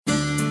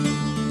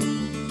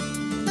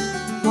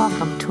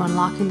Welcome to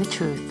Unlocking the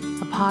Truth,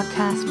 a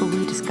podcast where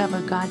we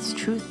discover God's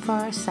truth for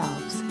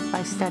ourselves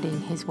by studying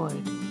His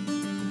Word.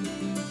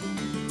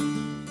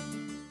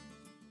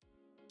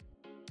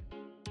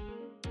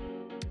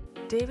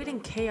 David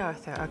and Kay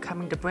Arthur are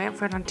coming to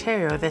Brantford,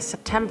 Ontario this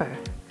September.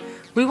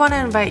 We want to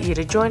invite you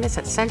to join us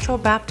at Central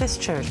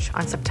Baptist Church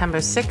on September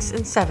 6th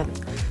and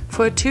 7th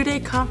for a 2-day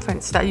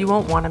conference that you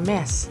won't want to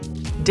miss.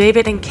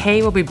 David and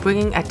Kay will be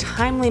bringing a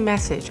timely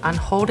message on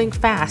holding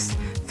fast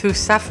through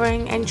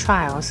suffering and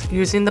trials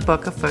using the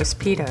book of 1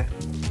 Peter.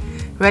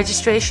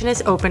 Registration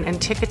is open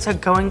and tickets are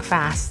going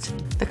fast.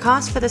 The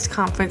cost for this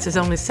conference is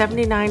only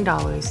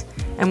 $79,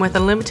 and with a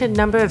limited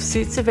number of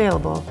seats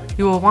available,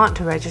 you will want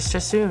to register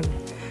soon.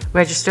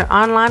 Register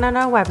online on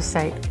our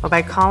website or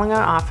by calling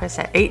our office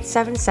at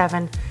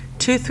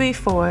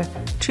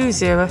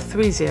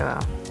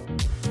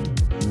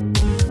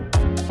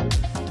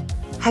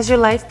 877-234-2030. Has your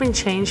life been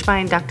changed by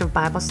inductive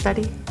Bible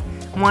study?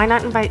 Why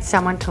not invite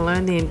someone to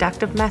learn the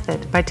inductive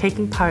method by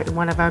taking part in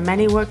one of our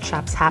many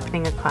workshops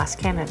happening across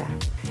Canada?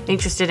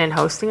 Interested in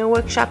hosting a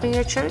workshop in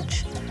your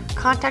church?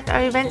 Contact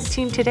our events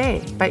team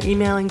today by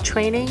emailing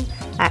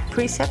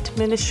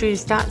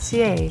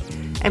training@preceptministries.ca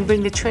and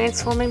bring the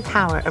transforming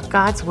power of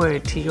God's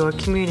Word to your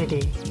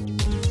community.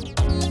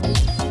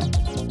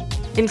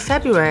 In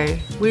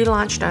February, we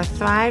launched our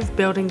Thrive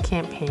Building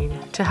campaign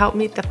to help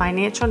meet the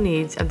financial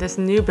needs of this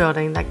new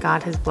building that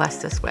God has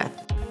blessed us with.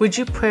 Would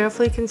you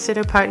prayerfully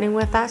consider partnering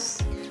with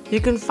us?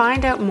 You can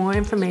find out more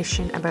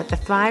information about the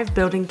Thrive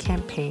Building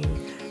campaign,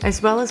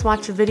 as well as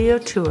watch a video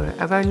tour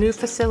of our new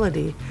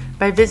facility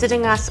by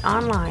visiting us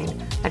online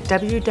at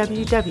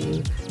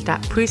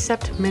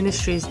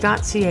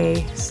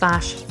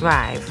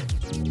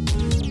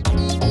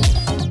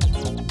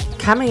www.preceptministries.ca/thrive.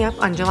 Coming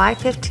up on July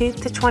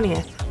 15th to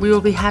 20th, we will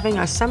be having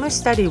our Summer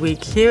Study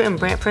Week here in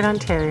Brantford,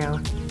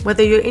 Ontario.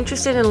 Whether you're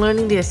interested in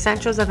learning the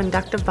essentials of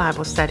inductive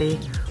Bible study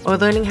or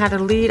learning how to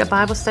lead a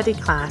Bible study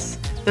class,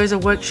 there's a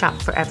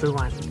workshop for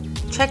everyone.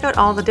 Check out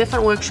all the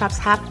different workshops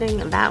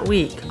happening that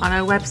week on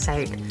our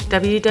website,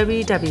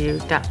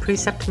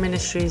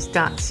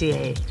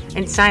 www.preceptministries.ca,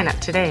 and sign up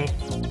today.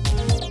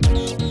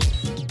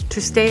 To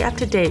stay up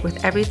to date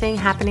with everything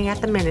happening at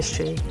the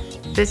ministry,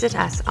 visit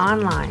us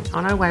online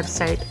on our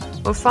website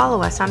or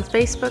follow us on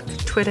Facebook,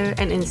 Twitter,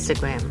 and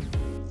Instagram.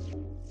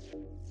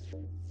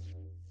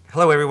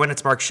 Hello, everyone.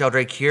 It's Mark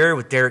Sheldrake here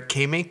with Derek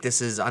Kamink. This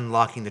is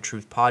Unlocking the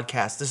Truth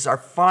podcast. This is our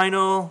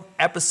final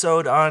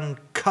episode on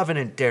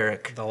Covenant,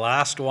 Derek. The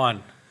last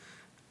one.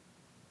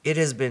 It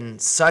has been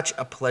such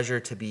a pleasure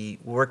to be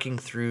working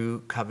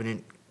through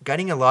Covenant,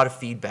 getting a lot of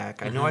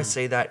feedback. I know I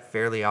say that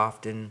fairly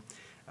often,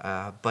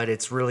 but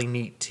it's really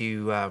neat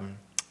to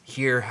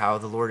hear how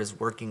the Lord is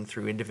working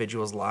through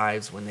individuals'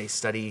 lives when they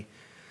study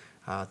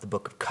the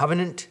book of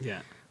Covenant.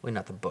 Yeah. Well,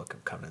 not the book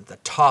of Covenant, the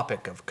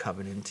topic of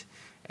Covenant.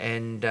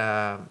 And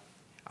I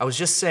was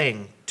just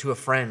saying to a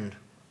friend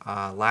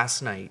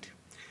last night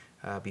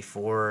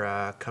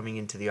before coming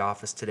into the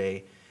office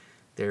today,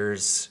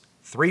 there's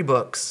 3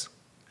 books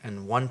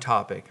and 1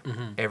 topic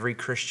every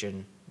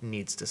Christian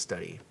needs to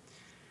study.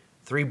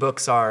 3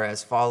 books are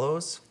as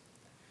follows: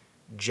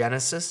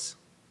 Genesis,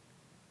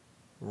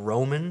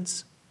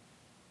 Romans,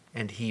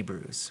 and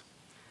Hebrews.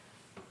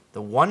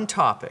 The 1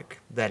 topic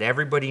that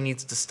everybody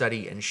needs to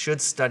study and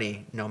should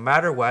study, no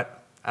matter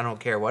what, I don't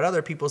care what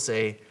other people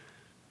say,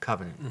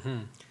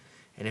 Covenant.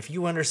 And if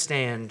you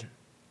understand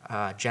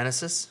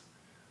Genesis,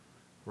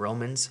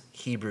 Romans,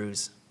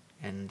 Hebrews,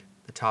 and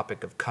the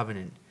topic of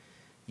covenant,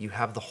 you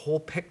have the whole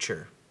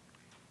picture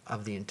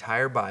of the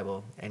entire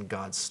Bible and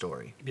God's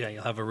story. Yeah,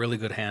 you'll have a really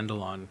good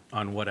handle on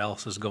what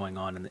else is going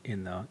on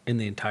in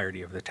the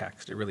entirety of the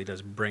text. It really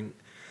does bring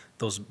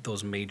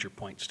those major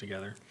points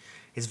together.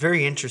 It's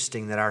very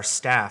interesting that our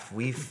staff,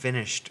 we've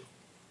finished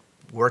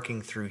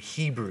working through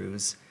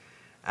Hebrews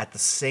at the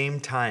same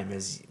time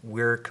as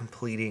we're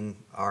completing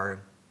our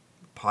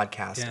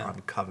podcast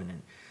on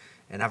Covenant.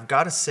 And I've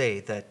got to say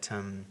that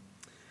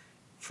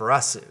for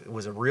us, it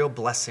was a real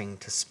blessing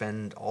to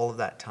spend all of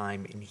that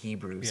time in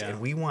Hebrews. Yeah. And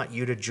we want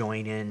you to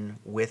join in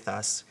with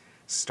us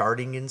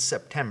starting in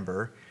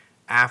September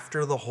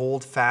after the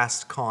Hold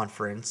Fast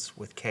conference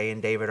with Kay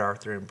and David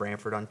Arthur in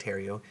Brantford,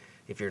 Ontario.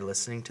 If you're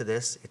listening to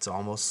this, it's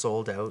almost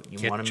sold out.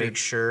 You want to make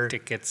sure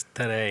tickets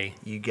today.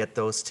 You get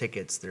those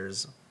tickets.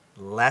 There's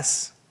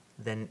less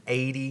than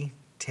 80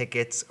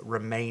 tickets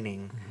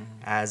remaining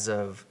as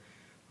of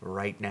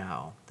right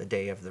now, the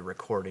day of the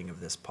recording of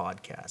this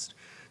podcast.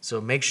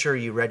 So make sure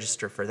you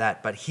register for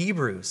that. But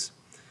Hebrews,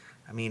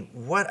 I mean,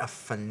 what a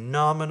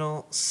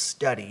phenomenal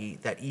study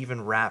that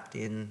even wrapped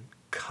in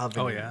covenant.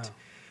 Oh, yeah.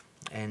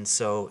 And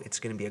so it's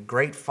going to be a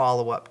great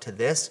follow-up to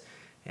this,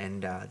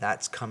 and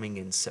that's coming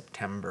in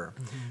September.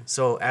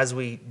 So as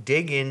we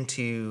dig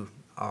into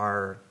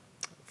our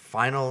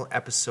final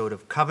episode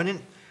of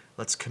Covenant,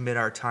 let's commit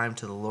our time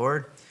to the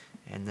Lord,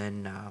 and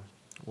then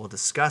we'll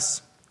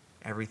discuss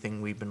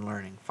everything we've been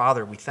learning.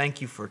 Father, we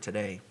thank you for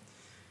today.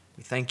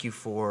 We thank you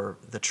for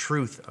the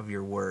truth of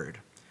your word.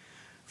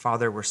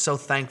 Father, we're so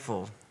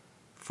thankful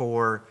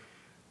for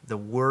the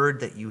word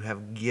that you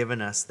have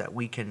given us that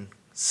we can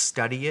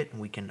study it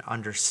and we can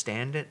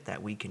understand it,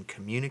 that we can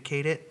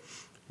communicate it,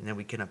 and then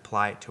we can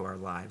apply it to our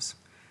lives.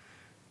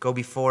 Go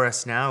before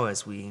us now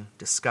as we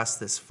discuss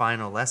this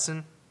final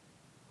lesson.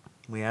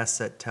 We ask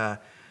that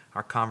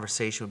our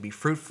conversation would be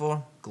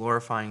fruitful,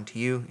 glorifying to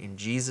you. In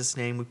Jesus'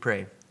 name we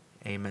pray.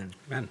 Amen.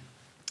 Amen.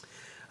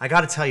 I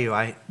got to tell you,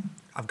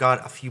 I've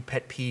got a few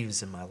pet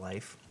peeves in my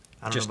life.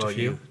 I don't Just know a about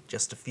few? you.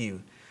 Just a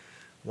few.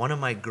 One of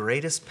my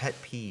greatest pet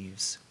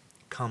peeves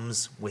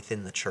comes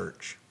within the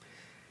church.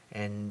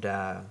 And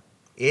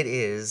it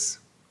is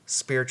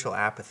spiritual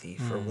apathy,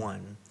 for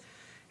one.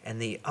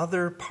 And the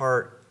other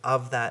part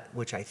of that,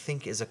 which I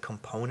think is a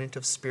component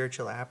of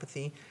spiritual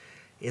apathy,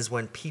 is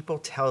when people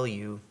tell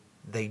you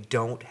they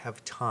don't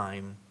have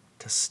time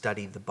to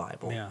study the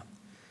Bible. Yeah.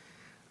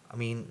 I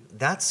mean,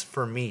 that's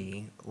for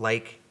me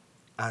like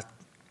a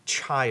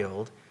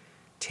child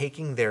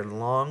taking their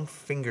long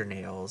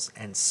fingernails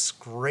and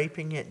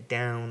scraping it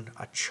down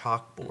a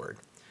chalkboard.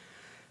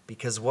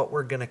 Because what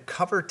we're going to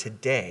cover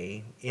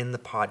today in the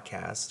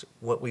podcast,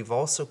 what we've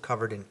also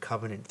covered in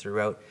Covenant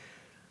throughout,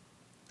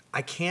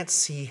 I can't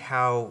see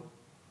how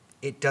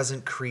it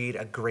doesn't create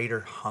a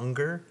greater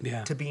hunger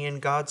to be in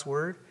God's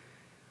Word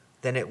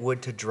than it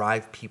would to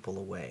drive people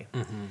away.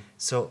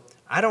 So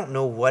I don't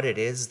know what it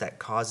is that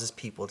causes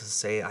people to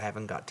say, I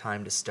haven't got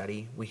time to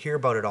study. We hear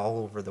about it all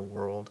over the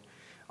world,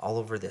 all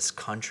over this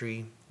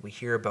country. We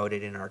hear about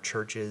it in our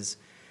churches.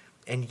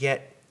 And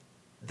yet,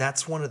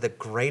 that's one of the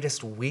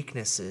greatest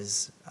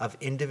weaknesses of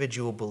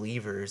individual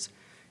believers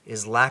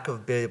is lack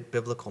of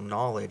biblical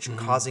knowledge,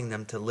 causing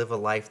them to live a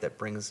life that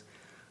brings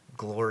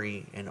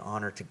glory and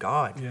honor to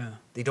God. Yeah.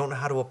 They don't know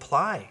how to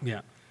apply.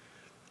 Yeah.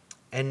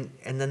 And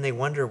then they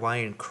wonder why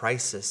in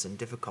crisis and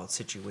difficult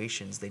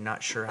situations they're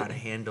not sure how to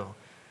handle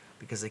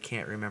because they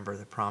can't remember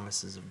the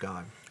promises of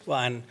God. Well,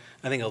 and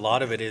I think a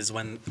lot of it is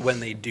when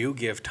they do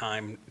give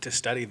time to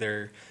study,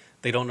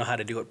 they don't know how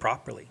to do it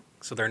properly.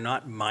 So they're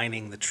not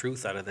mining the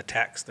truth out of the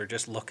text. They're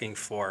just looking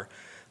for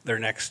their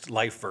next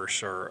life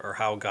verse or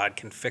how God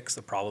can fix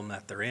the problem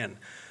that they're in.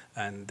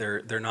 And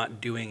they're not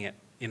doing it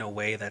in a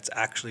way that's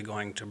actually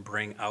going to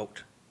bring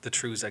out the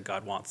truths that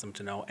God wants them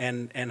to know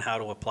and how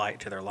to apply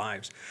it to their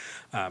lives.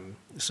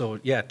 So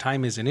yeah,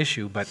 time is an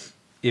issue, but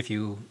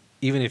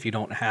even if you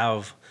don't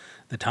have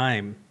the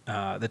time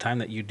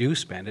that you do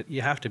spend it,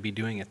 you have to be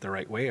doing it the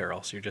right way or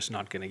else you're just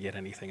not going to get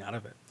anything out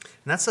of it.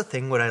 And that's the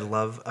thing what I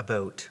love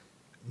about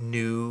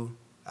new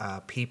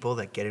people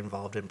that get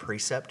involved in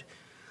Precept,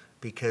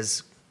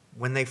 because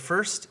when they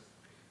first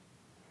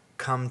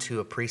come to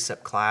a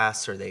Precept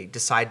class or they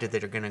decide that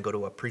they're going to go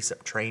to a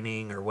Precept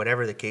training or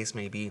whatever the case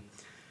may be,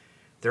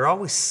 they're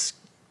always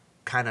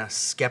kind of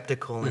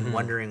skeptical and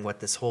wondering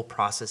what this whole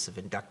process of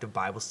inductive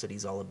Bible study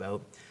is all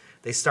about.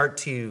 They start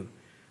to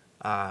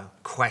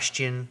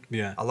question.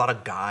 A lot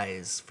of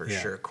guys, for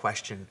sure,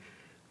 question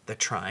the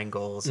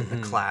triangles and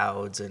the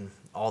clouds and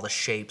all the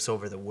shapes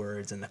over the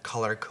words and the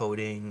color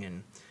coding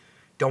and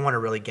don't want to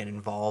really get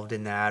involved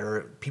in that.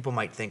 Or people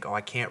might think, oh,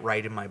 I can't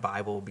write in my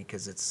Bible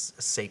because it's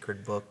a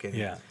sacred book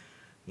and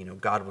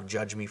God will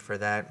judge me for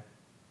that.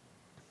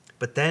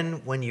 But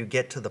then when you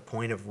get to the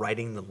point of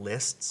writing the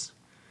lists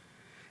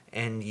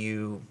and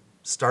you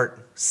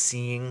start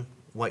seeing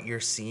what you're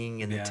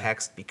seeing in the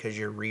text because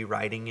you're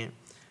rewriting it,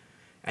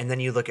 and then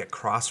you look at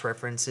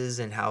cross-references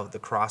and how the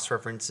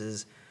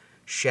cross-references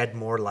shed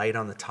more light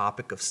on the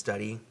topic of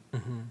study,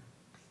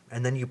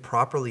 and then you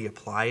properly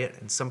apply it,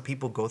 and some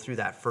people go through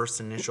that first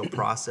initial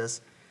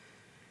process,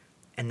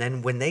 and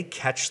then when they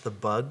catch the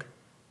bug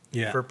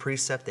for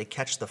Precept, they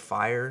catch the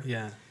fire.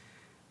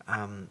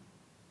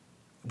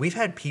 We've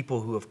had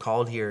people who have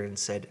called here and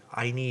said,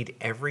 I need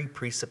every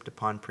precept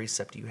upon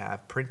precept you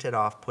have, print it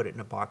off, put it in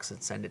a box,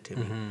 and send it to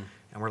me.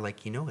 And we're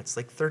like, it's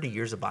like 30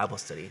 years of Bible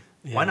study.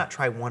 Why not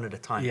try one at a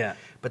time?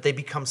 But they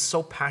become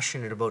so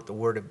passionate about the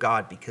Word of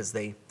God because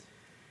they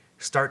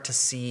start to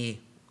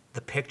see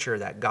the picture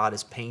that God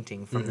is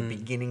painting from the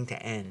beginning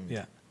to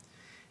end.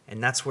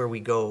 And that's where we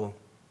go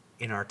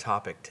in our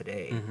topic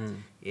today,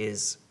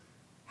 is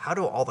how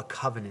do all the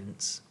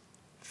covenants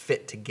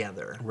fit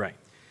together? Right.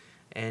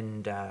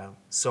 And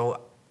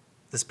so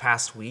this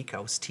past week, I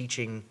was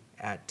teaching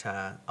at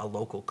a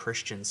local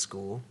Christian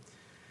school,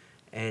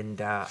 and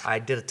I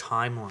did a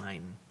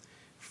timeline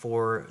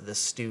for the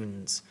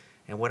students.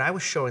 And what I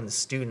was showing the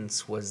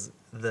students was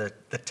the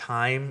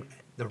time,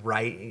 the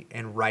writing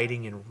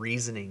and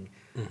reasoning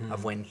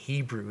of when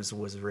Hebrews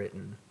was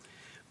written.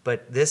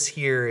 But this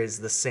here is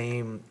the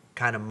same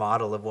kind of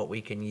model of what we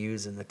can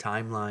use in the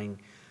timeline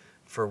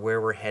for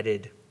where we're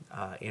headed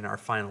in our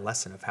final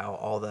lesson of how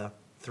all the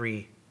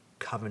three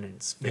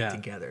covenants fit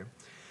together.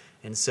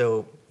 And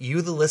so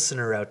you, the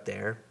listener out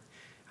there,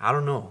 I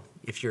don't know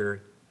if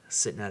you're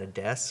sitting at a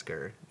desk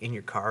or in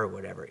your car or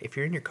whatever. If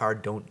you're in your car,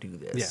 don't do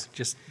this.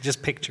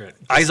 Just picture it.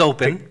 Eyes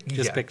open.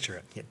 Just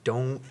picture it.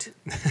 Don't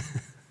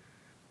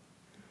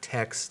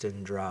text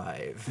and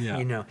drive.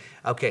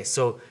 Okay,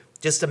 so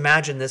just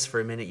imagine this for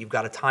a minute. You've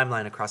got a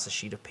timeline across a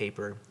sheet of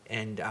paper,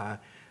 and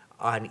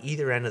on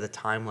either end of the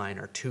timeline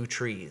are two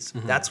trees.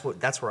 That's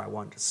where I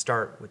wanted to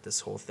start with this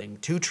whole thing.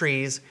 Two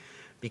trees.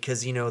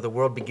 because, the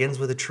world begins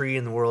with a tree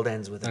and the world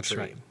ends with a That's tree.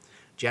 right.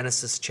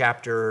 Genesis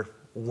chapter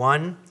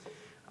 1,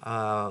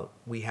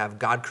 we have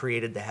God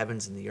created the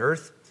heavens and the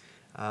earth.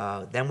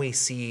 Then we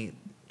see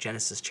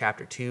Genesis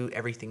chapter 2,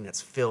 everything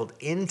that's filled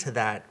into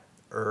that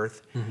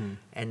earth.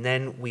 And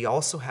then we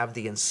also have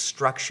the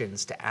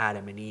instructions to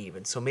Adam and Eve.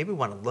 And so maybe we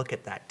want to look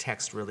at that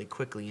text really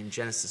quickly in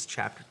Genesis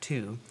chapter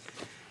 2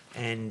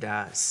 and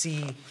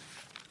see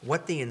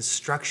what the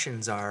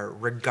instructions are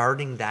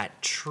regarding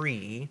that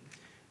tree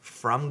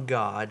from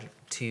God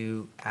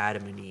to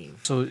Adam and Eve.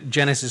 So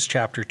Genesis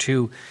chapter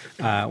 2,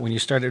 when you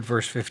start at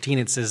verse 15,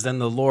 it says, "Then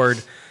the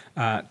Lord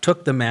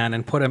took the man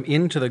and put him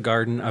into the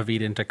Garden of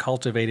Eden to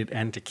cultivate it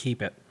and to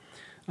keep it.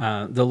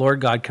 The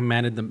Lord God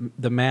commanded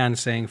the man,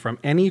 saying, 'From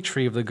any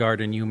tree of the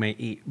garden you may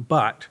eat,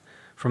 but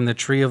from the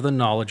tree of the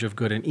knowledge of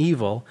good and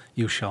evil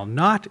you shall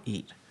not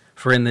eat,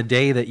 for in the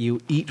day that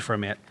you eat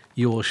from it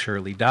you will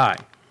surely die.'"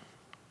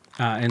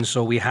 And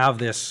so we have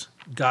this,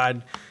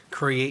 God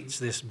creates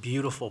this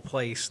beautiful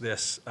place,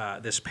 this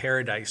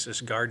paradise,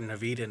 this Garden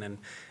of Eden,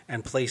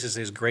 and places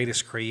his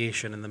greatest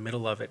creation in the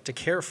middle of it to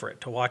care for it,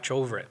 to watch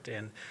over it.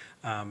 And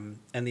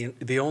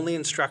the only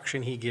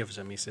instruction he gives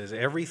him, he says,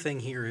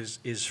 everything here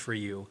is for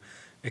you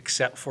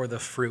except for the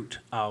fruit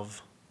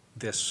of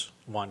this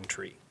one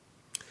tree.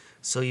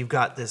 So you've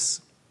got this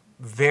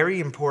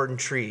very important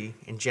tree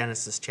in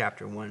Genesis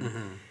chapter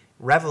 1.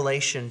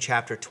 Revelation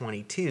chapter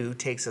 22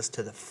 takes us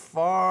to the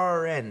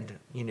far end,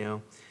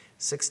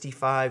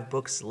 65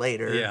 books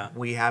later,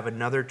 we have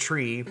another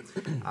tree.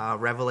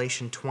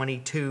 Revelation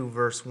 22,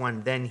 verse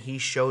 1, "Then he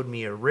showed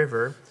me a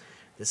river."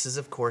 This is,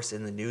 of course,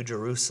 in the New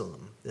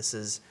Jerusalem. This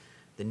is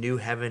the new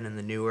heaven and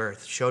the new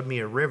earth. "Showed me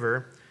a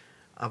river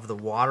of the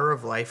water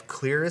of life,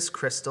 clear as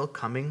crystal,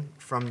 coming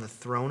from the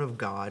throne of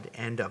God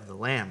and of the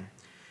Lamb.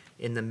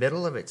 In the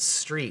middle of its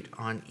street,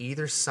 on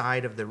either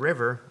side of the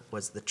river,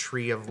 was the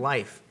tree of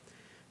life,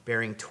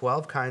 bearing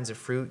 12 kinds of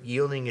fruit,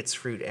 yielding its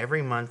fruit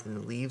every month, and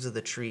the leaves of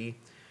the tree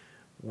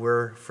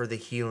were for the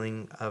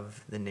healing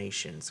of the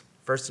nations."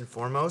 First and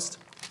foremost,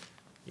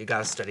 you got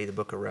to study the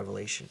book of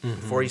Revelation.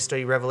 Before you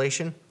study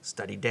Revelation,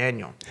 study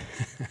Daniel.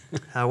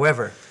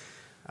 However,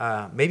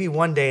 maybe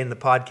one day in the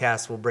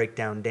podcast we'll break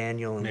down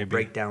Daniel and we'll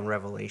break down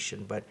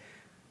Revelation, but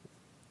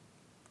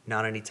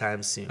not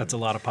anytime soon. That's a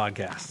lot of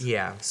podcasts.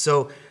 Yeah.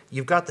 So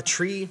you've got the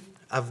tree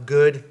of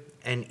good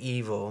and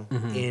evil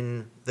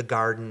in the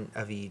Garden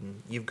of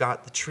Eden. You've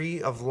got the tree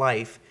of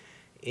life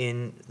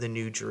in the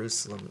New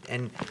Jerusalem.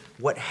 And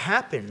what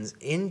happens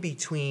in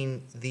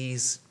between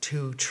these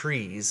two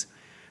trees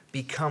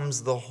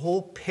becomes the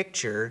whole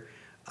picture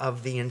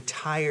of the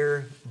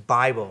entire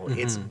Bible.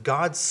 It's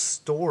God's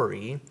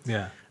story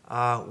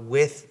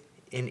with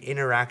an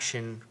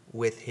interaction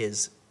with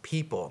his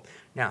people.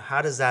 Now,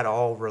 how does that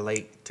all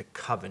relate to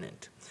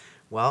covenant?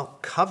 Well,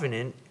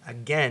 covenant,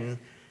 again,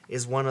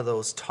 is one of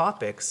those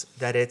topics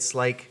that it's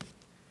like,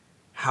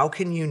 how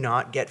can you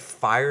not get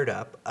fired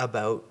up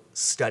about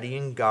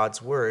studying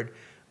God's word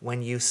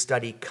when you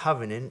study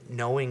covenant,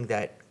 knowing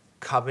that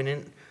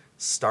covenant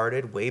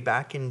started way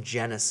back in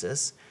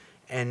Genesis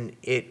and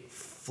it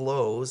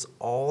flows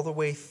all the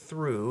way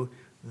through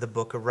the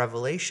book of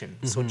Revelation.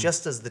 So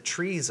just as the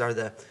trees are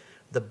the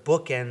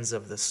bookends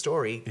of the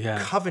story,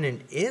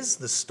 covenant is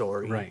the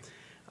story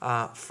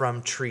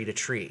from tree to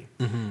tree.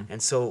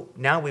 And so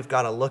now we've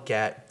got to look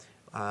at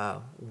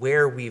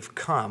where we've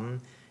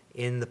come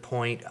in the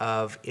point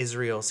of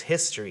Israel's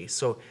history.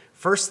 So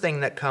first thing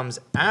that comes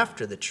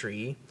after the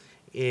tree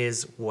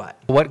is what?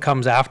 What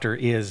comes after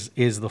is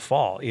the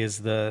fall, is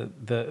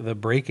the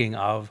breaking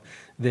of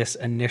this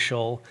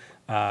initial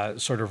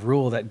sort of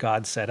rule that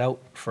God set out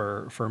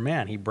for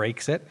man. He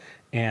breaks it,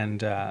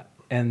 and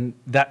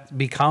that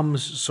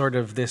becomes sort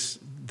of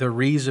the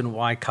reason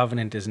why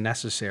covenant is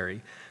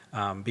necessary,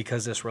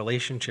 because this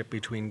relationship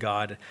between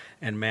God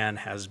and man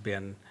has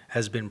been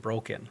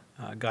broken.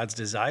 God's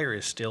desire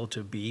is still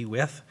to be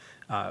with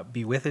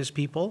his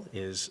people,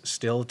 is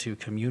still to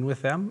commune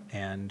with them,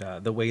 and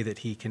the way that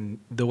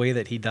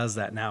he does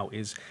that now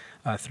is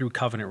through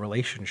covenant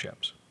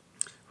relationships.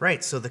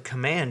 Right. So the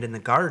command in the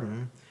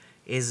garden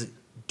is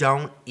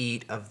don't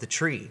eat of the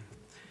tree.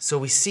 So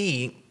we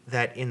see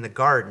that in the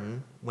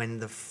garden, when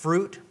the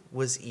fruit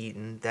was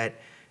eaten, that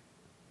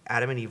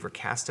Adam and Eve were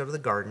cast out of the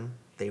garden.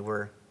 They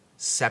were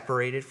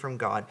separated from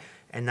God,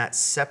 and that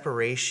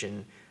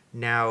separation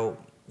now,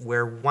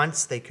 where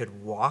once they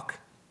could walk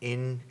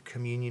in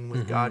communion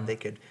with God, they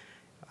could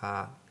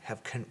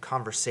have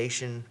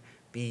conversation,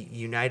 be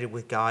united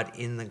with God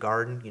in the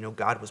garden.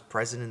 God was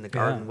present in the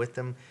garden with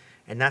them,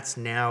 and that's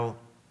now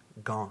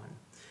gone.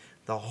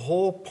 The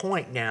whole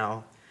point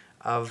now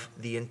of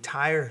the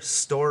entire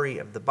story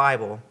of the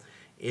Bible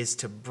is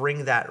to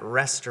bring that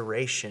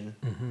restoration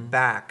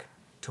back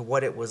to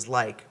what it was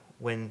like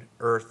when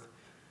earth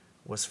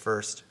was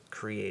first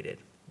created,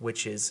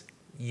 which is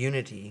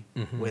unity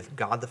with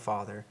God the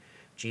Father,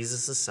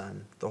 Jesus the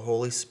Son, the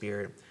Holy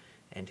Spirit,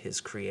 and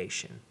his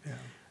creation.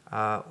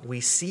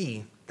 We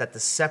see that the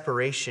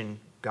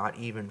separation got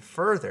even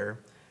further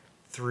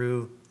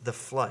through the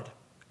flood.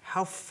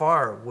 How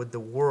far would the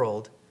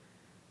world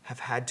have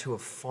had to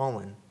have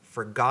fallen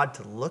for God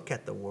to look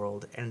at the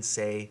world and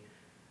say,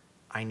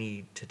 I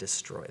need to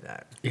destroy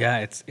that.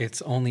 Yeah,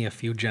 it's only a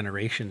few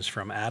generations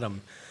from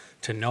Adam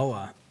to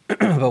Noah.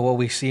 But what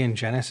we see in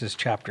Genesis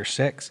chapter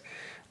 6,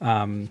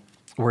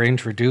 we're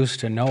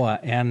introduced to Noah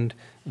and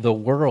the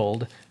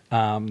world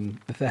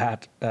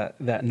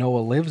that Noah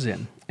lives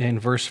in. In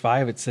verse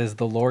 5, it says,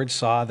 "The Lord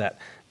saw that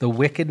the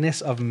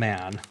wickedness of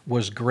man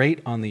was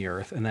great on the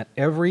earth, and that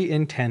every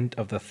intent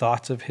of the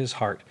thoughts of his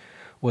heart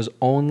was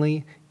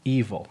only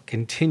evil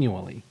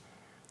continually.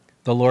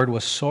 The Lord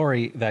was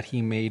sorry that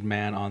he made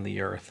man on the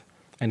earth,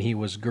 and he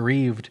was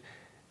grieved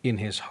in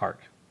his heart."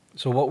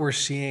 So what we're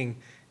seeing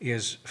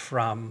is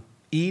from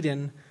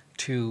Eden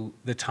to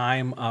the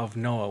time of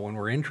Noah, when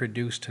we're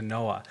introduced to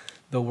Noah,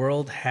 the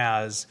world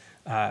has,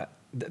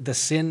 the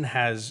sin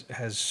has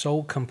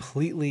so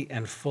completely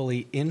and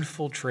fully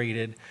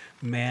infiltrated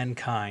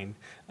mankind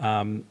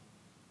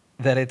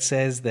that it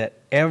says that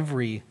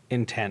every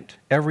intent,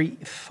 every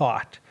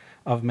thought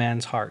of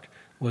man's heart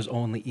was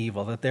only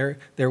evil, that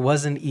there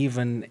wasn't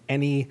even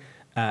any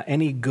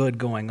good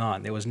going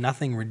on. There was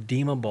nothing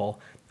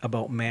redeemable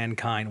about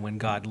mankind when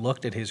God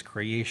looked at his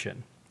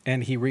creation.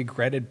 And he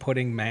regretted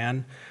putting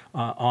man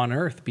on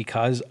earth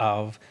because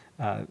of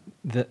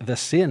the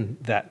sin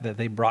that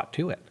they brought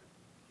to it.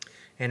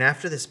 And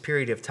after this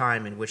period of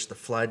time in which the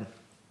flood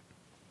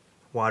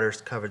waters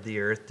covered the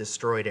earth,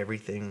 destroyed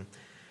everything,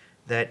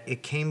 that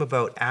it came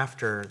about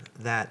after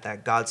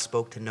that God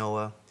spoke to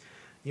Noah.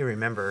 You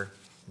remember,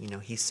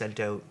 he sent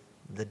out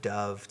the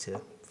dove to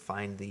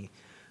find the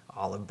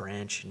olive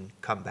branch and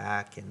come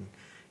back,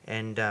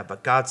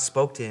 but God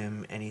spoke to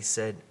him, and he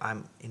said,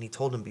 and he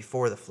told him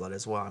before the flood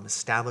as well, I'm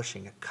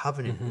establishing a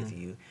covenant with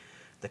you.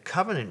 The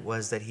covenant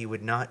was that he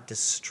would not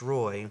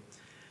destroy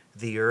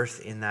the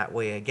earth in that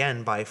way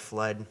again by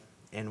flood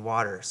and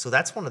water. So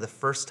that's one of the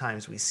first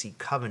times we see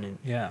covenant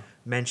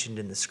mentioned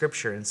in the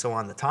scripture. And so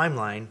on the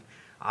timeline,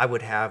 I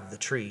would have the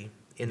tree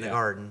in the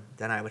garden,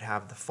 then I would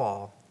have the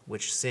fall,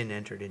 which sin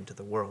entered into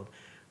the world,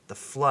 the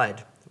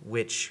flood,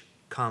 which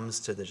comes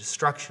to the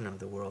destruction of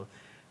the world.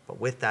 But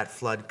with that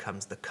flood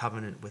comes the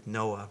covenant with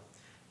Noah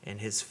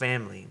and his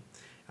family.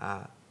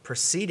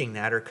 Preceding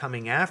that, or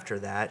coming after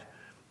that,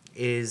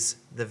 is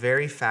the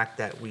very fact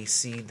that we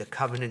see the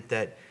covenant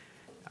that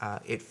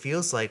it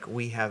feels like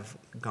we have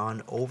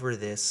gone over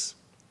this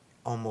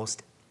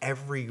almost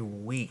every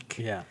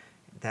week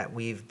that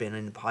we've been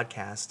in the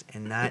podcast,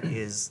 and that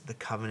is the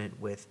covenant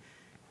with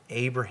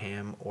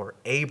Abraham, or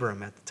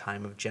Abram at the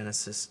time of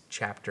Genesis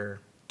chapter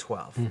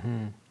 12.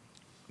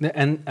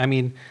 And I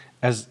mean,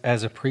 as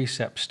a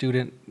precept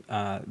student,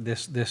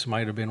 this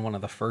might have been one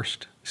of the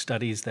first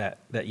studies that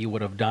you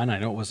would have done. I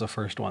know it was the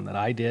first one that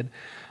I did,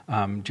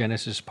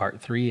 Genesis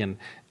part 3,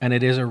 and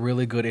it is a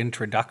really good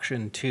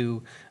introduction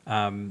to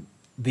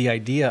the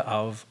idea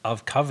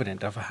of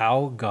covenant, of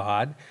how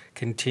God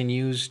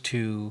continues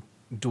to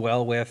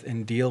dwell with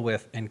and deal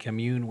with and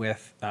commune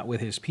with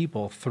his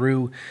people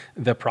through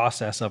the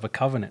process of a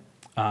covenant.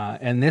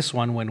 And this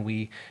one, when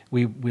we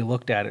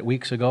looked at it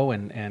weeks ago,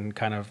 and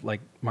kind of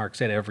like Mark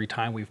said, every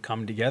time we've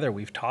come together,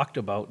 we've talked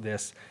about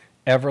this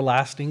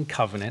everlasting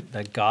covenant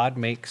that God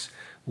makes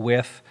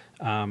with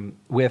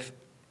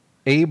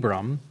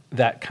Abram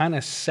that kind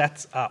of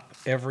sets up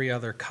every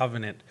other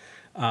covenant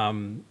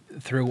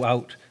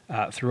throughout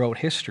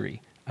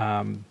history.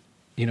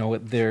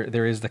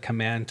 There is the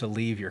command to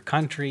leave your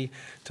country,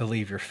 to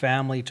leave your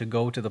family, to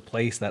go to the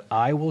place that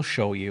I will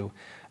show you.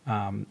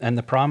 And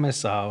the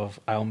promise of,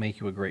 I'll make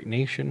you a great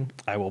nation,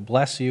 I will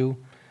bless you,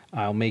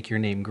 I'll make your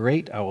name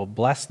great, I will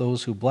bless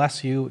those who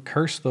bless you,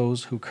 curse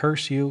those who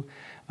curse you,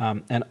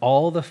 and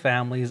all the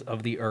families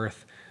of the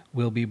earth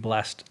will be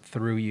blessed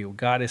through you.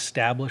 God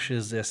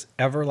establishes this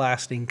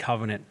everlasting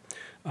covenant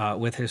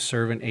with his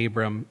servant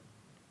Abram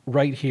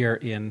right here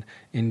in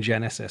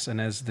Genesis.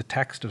 And as the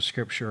text of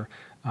Scripture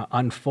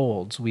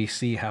unfolds, we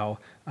see how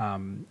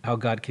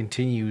God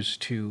continues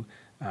to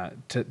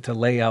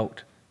lay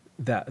out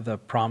the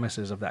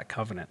promises of that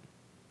covenant.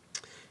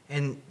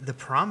 And the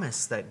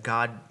promise that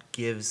God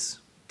gives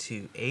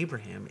to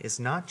Abraham is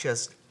not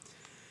just,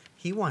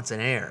 he wants an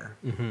heir.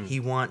 He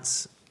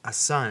wants a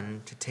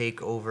son to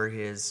take over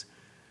his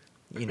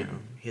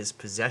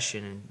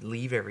possession and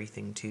leave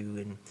everything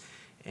to.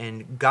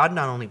 And God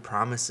not only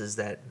promises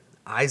that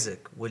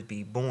Isaac would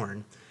be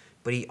born,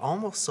 but he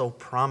also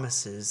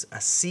promises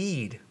a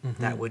seed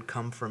that would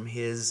come from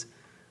his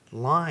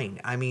line.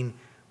 I mean,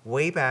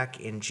 way back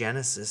in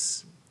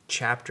Genesis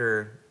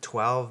chapter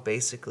 12,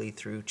 basically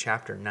through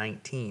chapter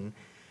 19,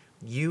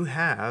 you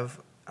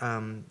have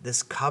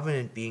this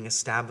covenant being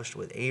established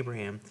with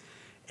Abraham.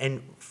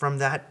 And from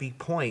that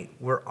point,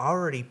 we're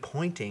already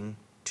pointing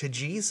to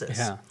Jesus.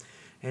 Yeah.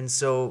 And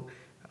so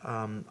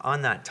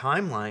on that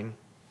timeline,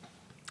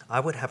 I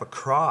would have a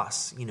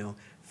cross,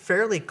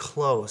 fairly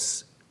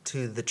close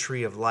to the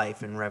tree of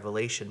life in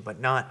Revelation, but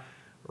not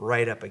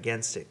right up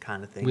against it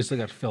kind of thing. We still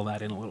got to fill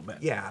that in a little bit.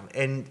 Yeah,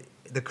 and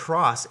the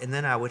cross, and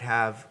then I would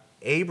have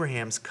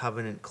Abraham's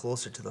covenant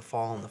closer to the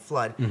fall and the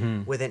flood,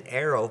 with an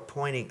arrow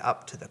pointing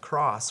up to the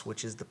cross,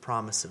 which is the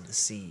promise of the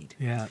seed.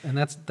 Yeah, and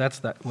that's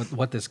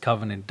what this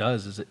covenant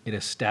does is it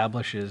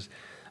establishes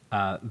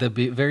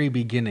very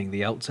beginning,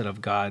 the outset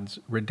of God's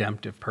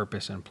redemptive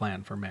purpose and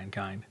plan for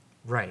mankind.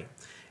 Right.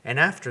 And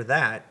after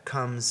that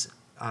comes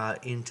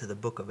into the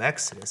book of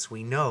Exodus.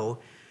 We know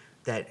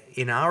that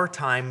in our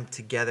time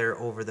together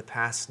over the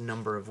past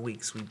number of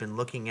weeks, we've been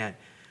looking at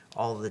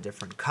all of the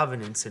different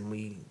covenants, and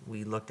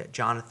we looked at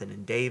Jonathan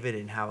and David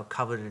and how a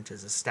covenant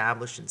is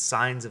established and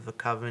signs of a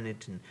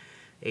covenant, and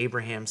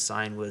Abraham's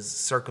sign was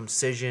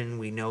circumcision.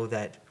 We know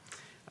that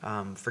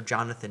for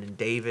Jonathan and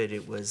David,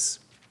 it was,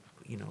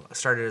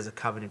 started as a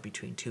covenant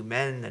between two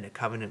men, then a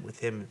covenant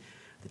with him,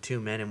 the two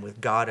men, and with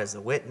God as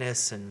a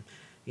witness, and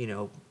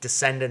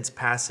descendants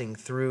passing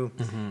through.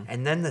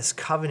 And then this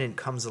covenant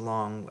comes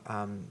along,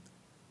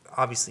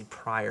 obviously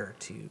prior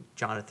to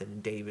Jonathan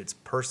and David's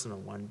personal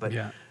one, but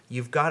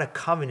you've got a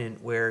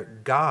covenant where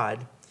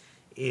God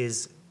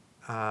is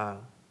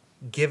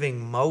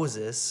giving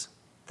Moses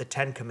the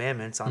 10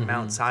 Commandments on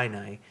Mount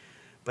Sinai,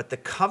 but the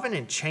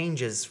covenant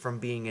changes from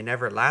being an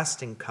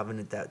everlasting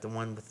covenant, that the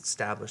one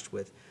established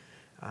with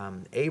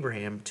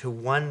Abraham, to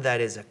one that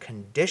is a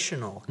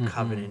conditional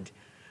covenant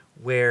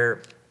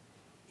where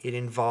it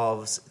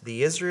involves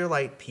the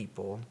Israelite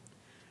people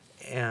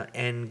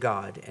and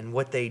God. And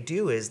what they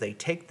do is they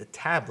take the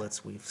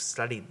tablets. We've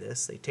studied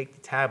this. They take the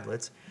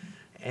tablets,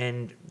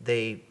 and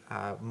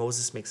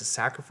Moses makes a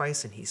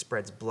sacrifice, and he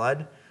spreads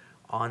blood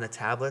on the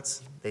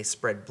tablets. They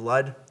spread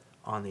blood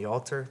on the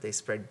altar. They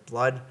spread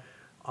blood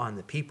on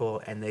the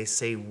people, and they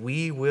say,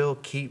 we will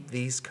keep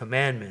these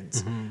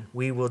commandments.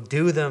 We will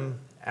do them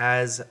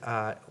as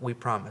we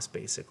promise,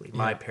 basically,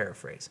 my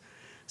paraphrase.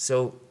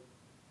 So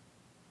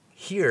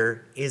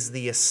here is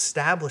the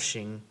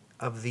establishing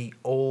of the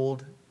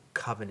old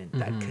covenant,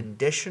 that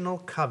conditional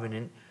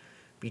covenant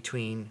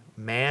between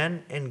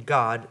man and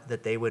God,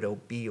 that they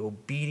would be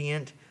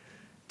obedient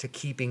to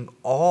keeping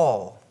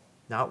all,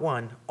 not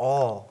one,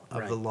 all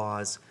of the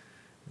laws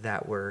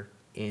that were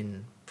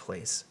in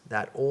place.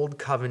 That old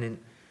covenant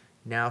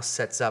now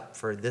sets up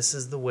for, this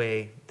is the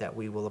way that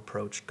we will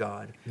approach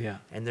God. Yeah.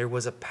 And there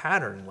was a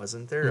pattern,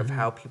 wasn't there, of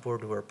how people were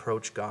to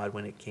approach God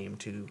when it came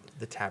to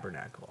the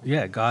tabernacle.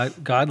 Yeah,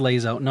 God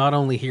lays out not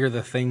only here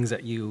the things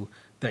that you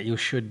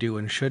should do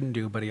and shouldn't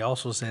do, but he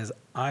also says,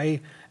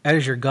 I,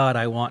 as your God,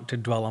 I want to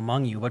dwell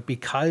among you. But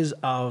because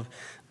of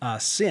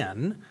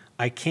sin,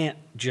 I can't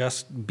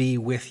just be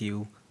with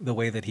you the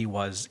way that he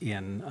was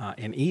in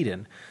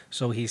Eden.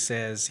 So he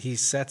says, he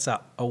sets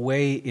up a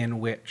way in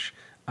which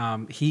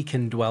he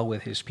can dwell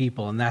with his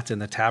people, and that's in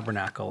the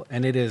tabernacle.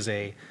 And it is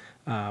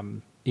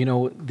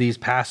these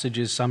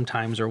passages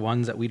sometimes are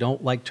ones that we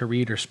don't like to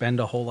read or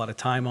spend a whole lot of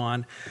time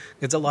on.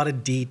 It's a lot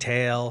of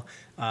detail.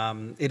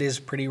 It is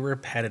pretty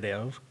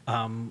repetitive.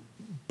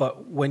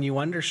 But when you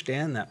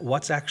understand that,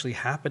 what's actually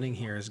happening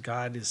here is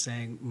God is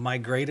saying, my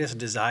greatest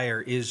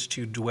desire is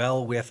to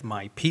dwell with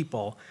my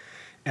people.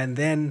 And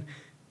then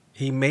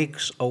he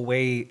makes a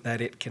way that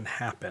it can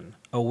happen,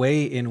 a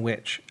way in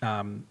which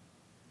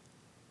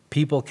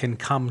people can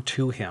come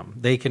to him.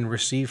 They can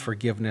receive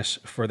forgiveness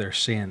for their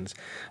sins,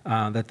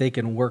 that they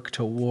can work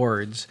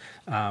towards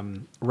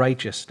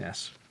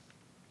righteousness.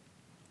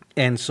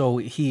 And so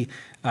he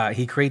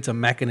creates a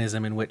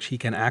mechanism in which he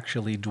can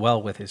actually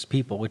dwell with his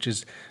people, which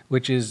is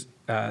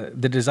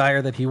the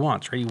desire that he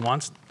wants. Right? He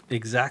wants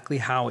exactly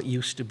how it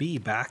used to be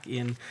back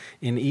in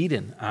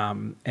Eden.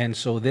 And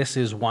so this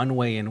is one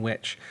way in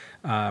which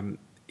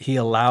he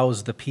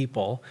allows the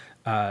people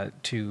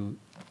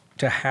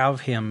to have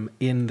him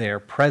in their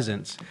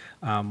presence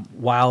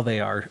while they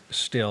are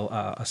still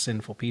a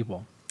sinful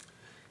people.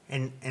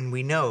 And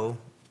we know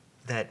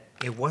that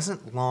it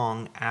wasn't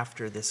long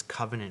after this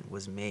covenant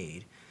was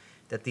made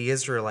that the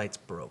Israelites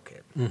broke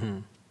it.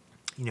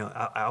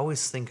 I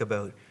always think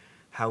about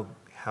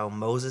how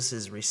Moses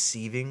is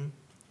receiving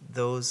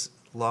those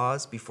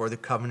laws before the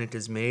covenant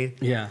is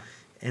made. Yeah.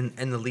 And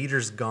the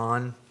leader's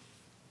gone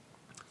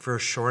for a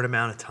short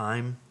amount of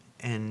time,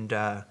 and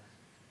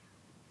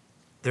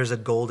there's a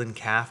golden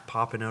calf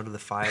popping out of the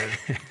fire.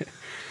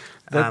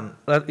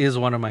 That is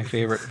one of my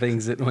favorite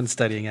things when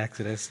studying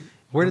Exodus.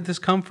 Where did this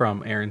come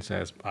from? Aaron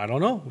says, I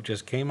don't know. It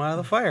just came out of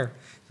the fire.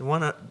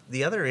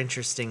 The other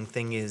interesting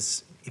thing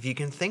is, if you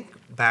can think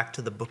back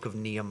to the book of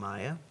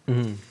Nehemiah,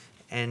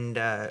 and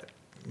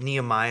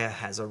Nehemiah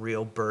has a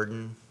real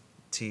burden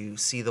to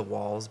see the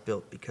walls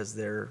built because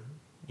the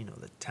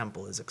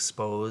temple is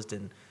exposed,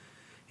 and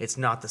it's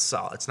not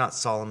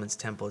Solomon's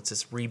temple. It's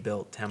this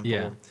rebuilt temple.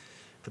 Yeah.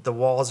 But the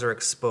walls are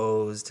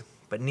exposed.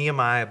 But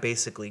Nehemiah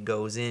basically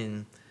goes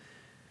in,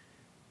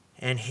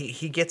 and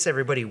he gets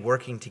everybody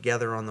working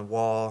together on the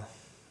wall.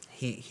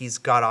 He's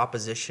got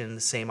opposition,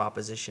 the same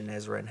opposition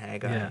Ezra and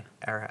Haggai,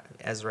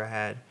 Ezra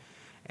had,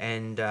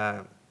 and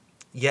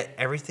yet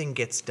everything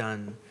gets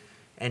done,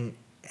 and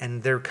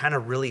they're kind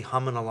of really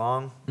humming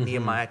along.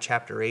 Nehemiah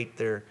chapter 8,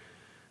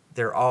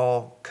 they're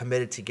all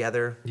committed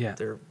together. Yeah.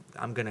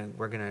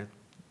 We're gonna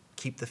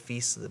keep the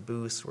feast of the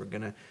booths. We're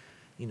gonna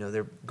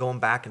they're going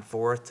back and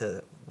forth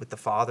with the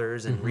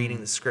fathers and reading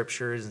the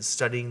scriptures and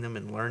studying them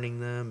and learning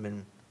them,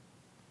 and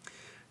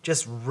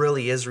just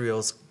really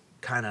Israel's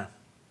kind of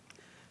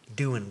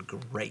doing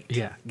great.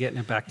 Yeah, getting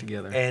it back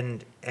together.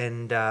 And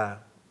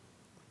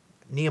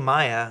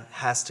Nehemiah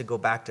has to go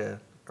back to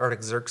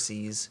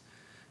Artaxerxes,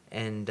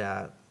 and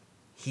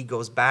he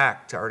goes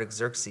back to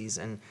Artaxerxes,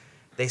 and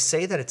they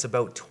say that it's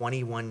about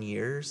 21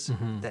 years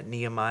that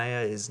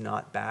Nehemiah is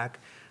not back.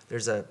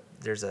 There's a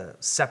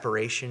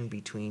separation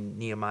between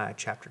Nehemiah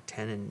chapter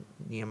 10 and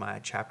Nehemiah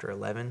chapter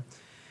 11.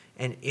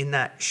 And in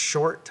that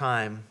short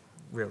time,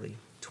 really,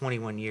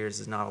 21 years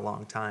is not a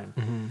long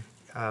time.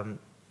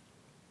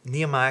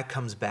 Nehemiah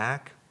comes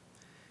back,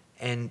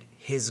 and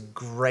his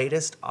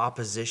greatest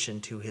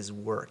opposition to his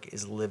work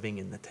is living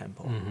in the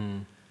temple.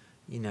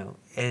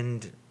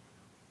 And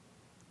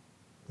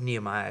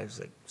Nehemiah is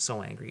like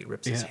so angry, he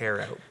rips his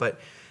hair out. But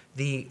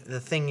the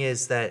thing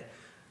is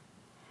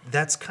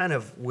that's kind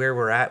of where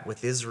we're at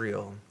with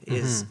Israel,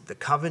 is the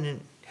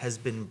covenant has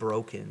been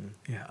broken.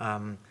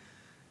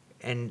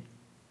 And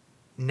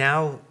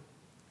now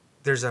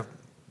there's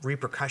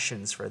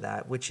repercussions for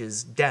that, which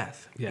is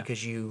death.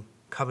 Because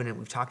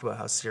we've talked about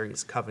how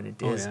serious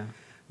covenant is.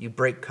 You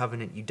break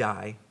covenant, you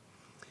die.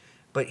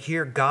 But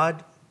here,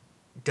 God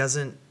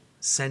doesn't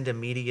send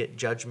immediate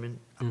judgment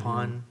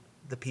upon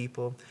the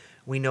people.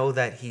 We know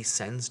that he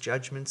sends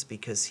judgments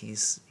because he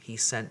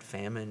sent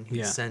famine.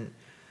 He sent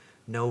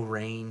no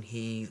rain.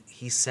 He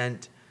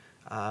sent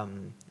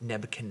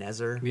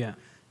Nebuchadnezzar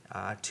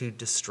to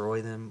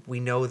destroy them. We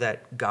know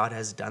that God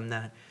has done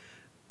that.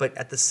 But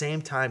at the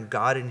same time,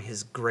 God, in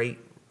his great,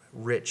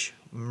 rich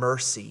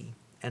mercy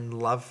and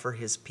love for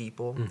his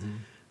people,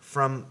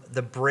 from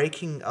the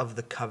breaking of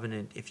the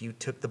covenant, if you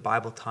took the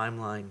Bible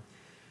timeline,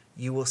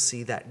 you will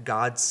see that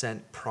God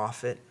sent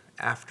prophet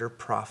after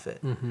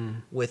prophet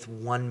with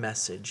one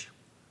message: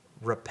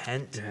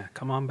 repent,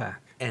 come on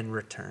back, and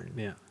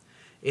return.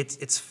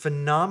 It's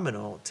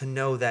phenomenal to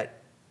know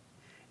that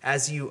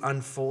as you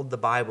unfold the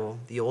Bible,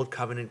 the old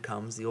covenant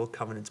comes, the old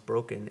covenant's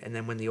broken, and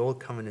then when the old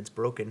covenant's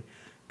broken,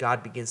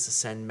 God begins to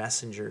send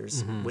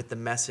messengers with the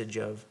message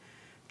of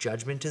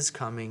judgment is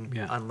coming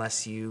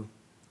unless you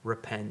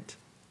repent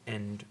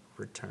and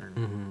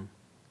return.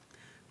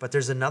 But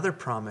there's another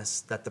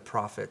promise that the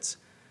prophets,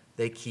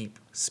 they keep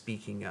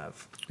speaking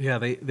of.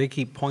 They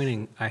keep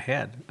pointing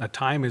ahead. A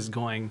time is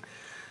going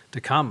to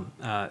come.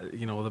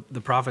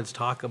 The prophets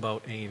talk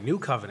about a new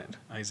covenant.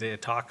 Isaiah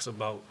talks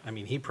about,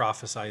 he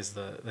prophesies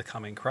the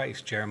coming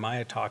Christ.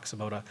 Jeremiah talks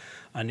about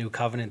a new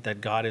covenant that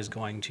God is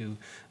going to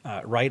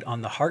write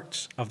on the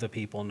hearts of the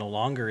people. No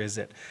longer is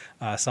it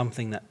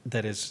something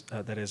that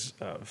is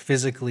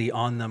physically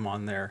on them,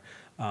 on their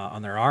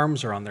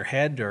arms or on their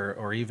head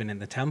or even in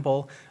the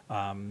temple,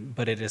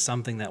 but it is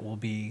something that will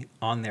be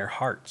on their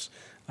hearts.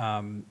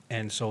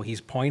 And so he's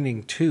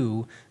pointing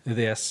to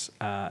this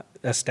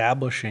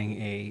establishing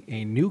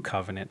a new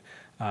covenant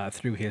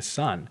through his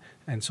son.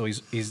 And so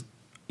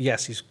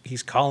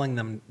he's calling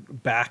them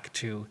back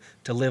to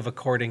live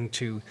according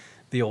to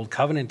the old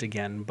covenant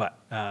again,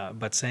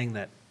 but saying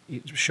that,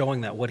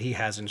 showing that what he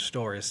has in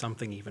store is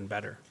something even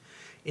better.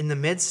 In the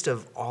midst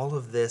of all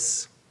of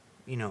this,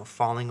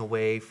 falling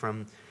away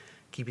from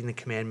keeping the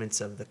commandments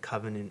of the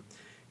covenant,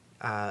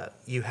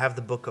 you have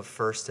the book of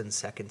 1st and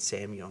 2nd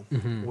Samuel,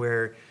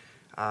 where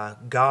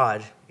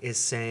God is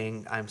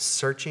saying, I'm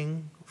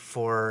searching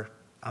for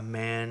a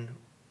man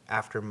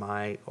after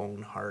my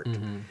own heart.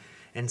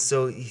 And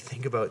so you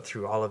think about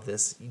through all of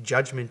this,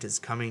 judgment is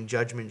coming.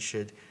 Judgment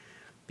should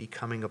be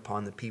coming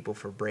upon the people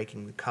for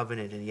breaking the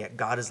covenant. And yet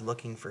God is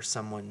looking for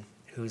someone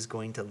who's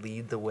going to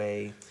lead the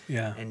way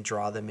and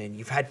draw them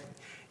in.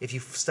 If you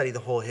study the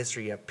whole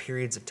history, you have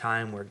periods of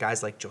time where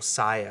guys like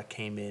Josiah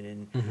came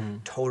in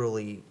and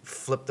totally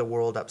flipped the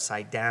world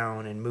upside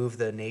down and moved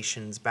the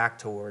nations back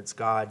towards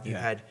God.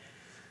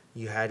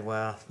 You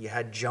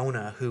had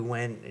Jonah, who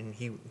went, and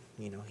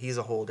he's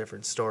a whole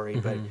different story,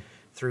 but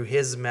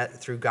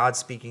through God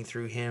speaking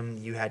through him,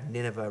 you had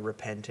Nineveh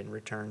repent and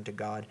return to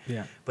God.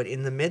 But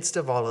in the midst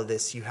of all of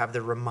this, you have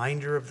the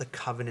reminder of the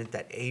covenant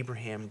that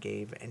Abraham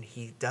gave, and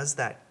he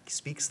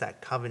speaks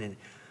that covenant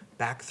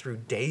back through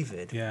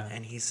David.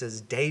 And he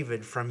says,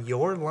 David, from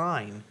your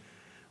line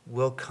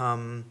will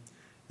come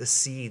the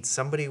seed.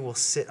 Somebody will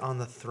sit on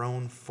the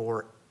throne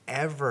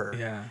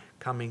forever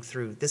coming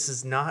through. This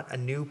is not a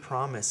new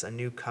promise, a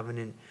new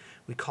covenant.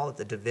 We call it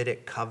the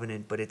Davidic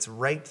covenant, but it's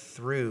right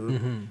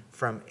through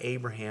from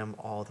Abraham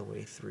all the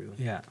way through.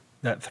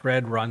 That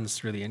thread runs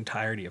through the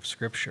entirety of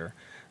Scripture.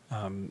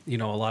 A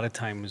lot of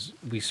times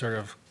we sort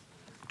of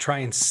try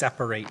and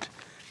separate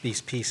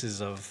these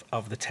pieces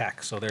of the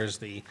text. So there's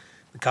the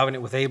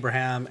covenant with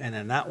Abraham, and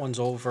then that one's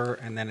over,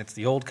 and then it's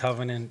the old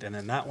covenant, and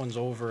then that one's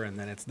over, and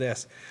then it's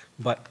this.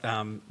 But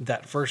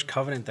that first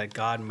covenant that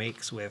God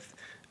makes with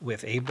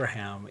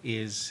Abraham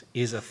is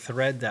a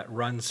thread that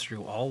runs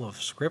through all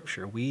of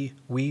Scripture.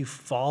 We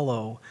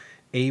follow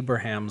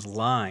Abraham's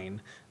line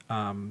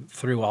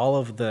through all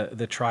of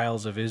the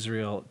trials of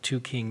Israel to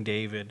King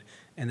David,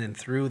 and then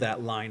through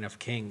that line of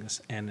kings,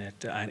 and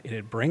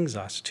it brings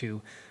us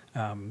to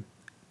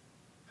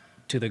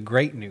to the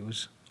great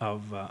news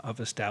of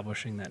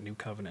establishing that new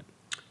covenant.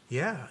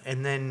 Yeah,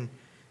 and then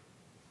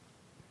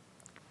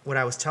what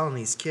I was telling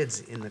these kids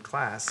in the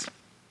class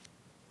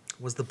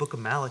was the book of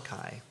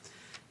Malachi,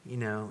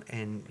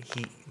 and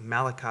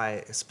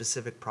Malachi, a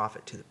specific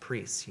prophet to the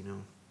priests,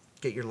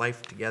 get your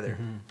life together.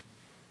 Mm-hmm.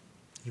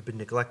 You've been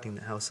neglecting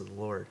the house of the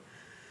Lord.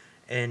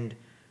 And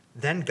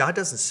then God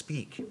doesn't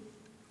speak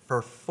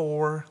for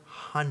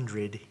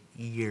 400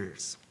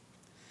 years.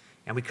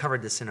 And we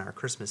covered this in our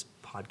Christmas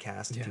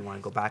podcast, if you want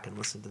to go back and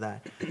listen to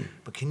that.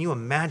 But can you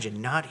imagine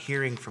not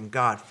hearing from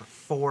God for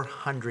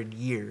 400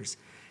 years?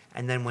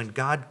 And then when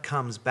God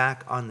comes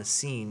back on the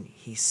scene,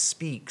 he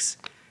speaks,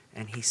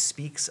 and he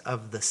speaks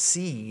of the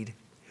seed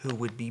who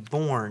would be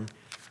born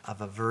of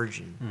a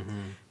virgin. Mm-hmm.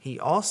 He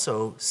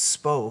also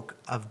spoke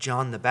of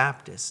John the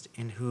Baptist,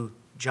 in who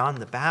John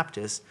the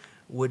Baptist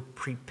would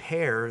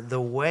prepare the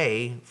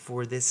way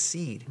for this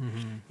seed.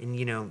 Mm-hmm.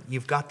 And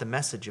you've got the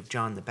message of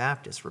John the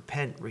Baptist: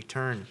 repent,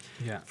 return,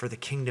 for the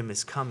kingdom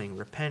is coming.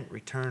 Repent,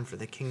 return, for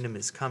the kingdom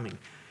is coming.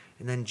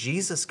 And then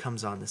Jesus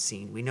comes on the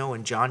scene. We know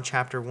in John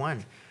chapter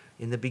 1,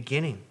 in the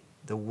beginning,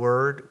 the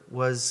Word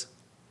was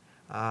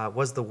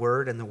the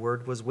Word, and the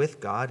Word was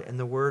with God, and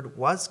the Word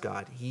was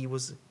God. He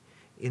was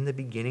in the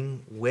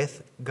beginning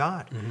with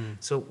God. Mm-hmm.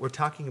 So we're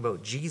talking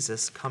about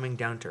Jesus coming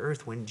down to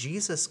earth. When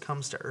Jesus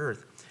comes to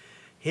earth,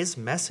 his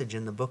message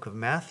in the book of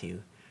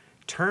Matthew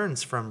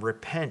turns from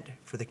repent,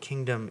 for the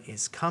kingdom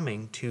is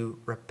coming, to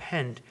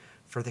repent,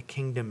 for the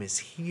kingdom is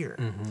here.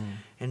 Mm-hmm.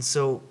 And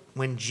so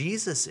when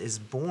Jesus is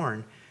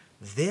born,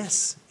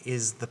 this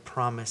is the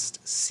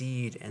promised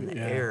seed and the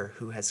heir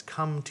who has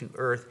come to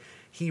earth.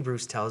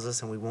 Hebrews tells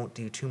us, and we won't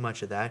do too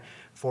much of that,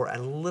 for a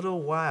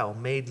little while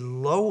made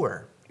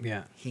lower,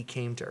 he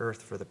came to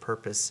earth for the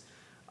purpose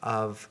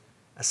of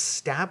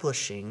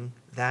establishing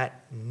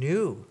that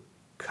new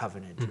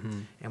covenant. Mm-hmm.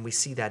 And we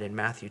see that in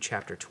Matthew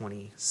chapter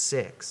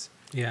 26.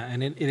 Yeah,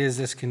 and it is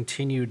this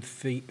continued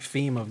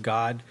theme of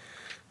God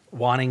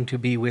wanting to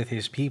be with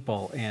his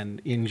people. And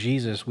in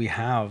Jesus, we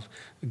have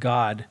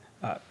God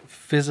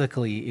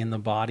physically in the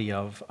body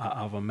of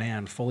a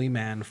man,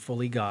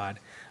 fully God,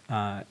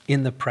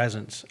 in the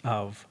presence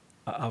of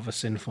a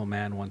sinful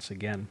man once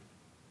again.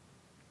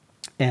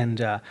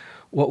 And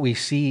what we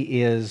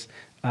see is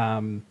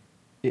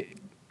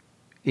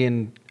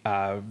in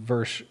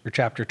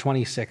chapter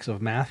 26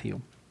 of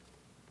Matthew,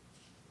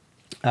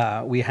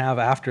 we have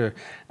after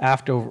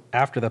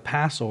the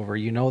Passover,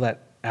 that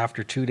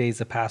after 2 days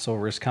the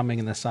Passover is coming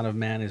and the Son of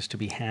Man is to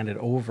be handed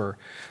over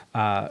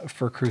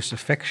for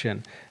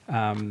crucifixion.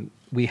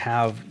 We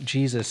have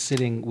Jesus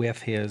sitting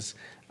with his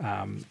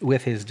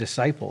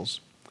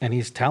disciples, and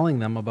he's telling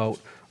them about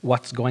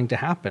what's going to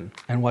happen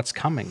and what's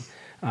coming.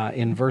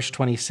 In verse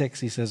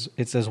 26,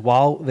 it says,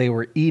 while they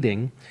were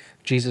eating,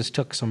 Jesus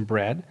took some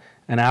bread,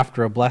 and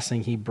after a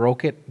blessing, he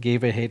broke it,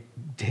 gave it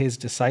to his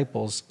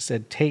disciples,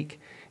 said, "Take,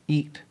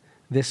 eat,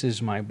 this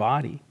is my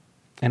body."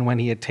 And when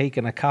he had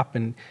taken a cup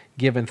and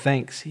given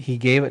thanks, he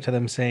gave it to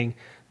them, saying,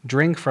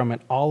 "Drink from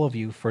it, all of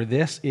you, for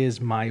this is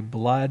my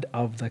blood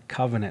of the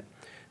covenant,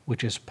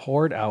 which is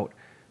poured out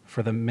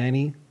for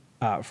many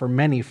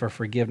for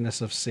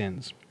forgiveness of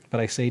sins. But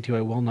I say to you,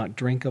 I will not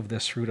drink of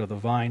this fruit of the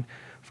vine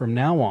from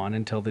now on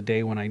until the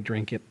day when I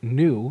drink it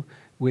new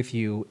with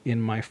you in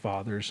my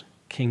Father's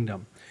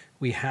kingdom."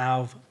 We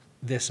have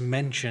this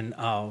mention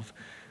of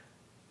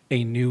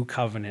a new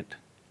covenant,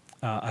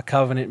 a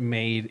covenant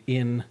made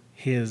in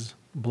his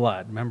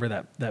blood. Remember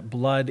that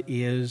blood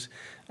is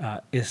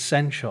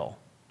essential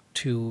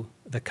to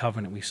the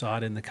covenant. We saw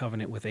it in the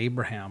covenant with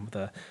Abraham,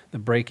 the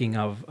breaking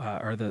of,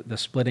 or the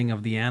splitting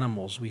of the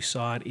animals. We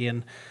saw it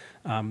in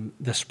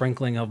the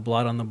sprinkling of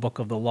blood on the book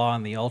of the law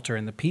and the altar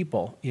and the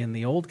people in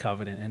the old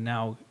covenant. And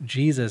now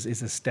Jesus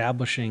is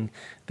establishing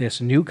this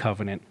new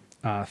covenant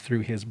through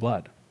his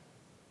blood.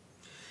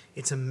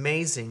 It's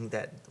amazing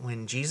that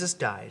when Jesus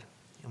died,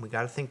 and we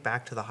got to think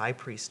back to the high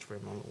priest for a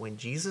moment, when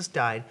Jesus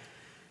died,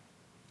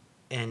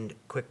 and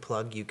quick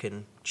plug, you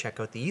can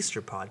check out the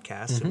Easter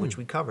podcast in which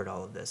we covered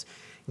all of this.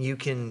 You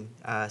can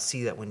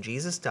see that when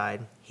Jesus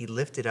died, he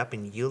lifted up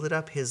and yielded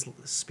up his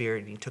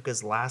spirit, and he took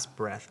his last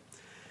breath,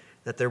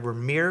 that there were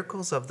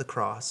miracles of the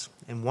cross.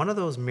 And one of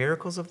those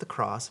miracles of the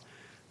cross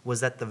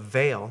was that the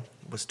veil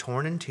was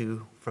torn in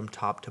two from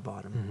top to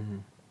bottom. Mm-hmm.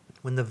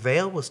 When the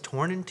veil was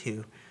torn in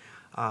two,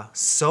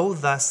 so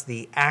thus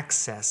the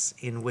access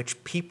in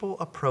which people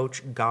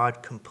approach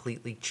God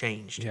completely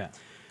changed. Yeah.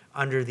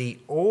 Under the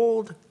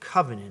old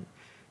covenant,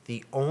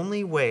 the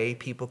only way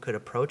people could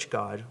approach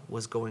God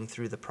was going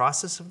through the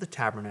process of the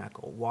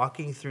tabernacle,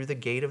 walking through the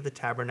gate of the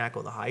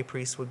tabernacle. The high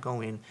priest would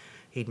go in,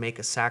 he'd make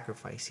a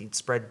sacrifice, he'd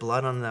spread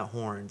blood on the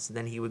horns,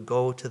 then he would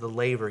go to the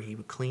laver, he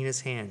would clean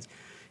his hands,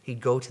 he'd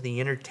go to the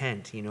inner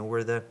tent,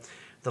 where the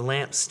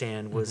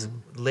lampstand was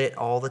lit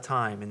all the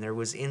time, and there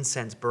was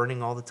incense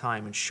burning all the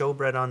time, and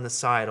showbread on the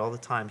side all the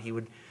time.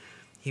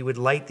 He would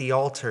light the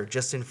altar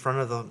just in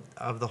front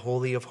of the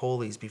Holy of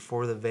Holies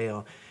before the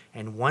veil.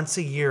 And once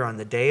a year on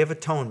the Day of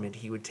Atonement,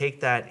 he would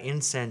take that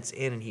incense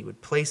in and he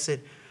would place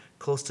it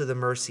close to the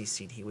mercy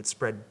seat. He would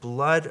spread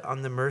blood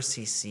on the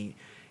mercy seat.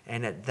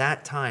 And at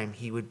that time,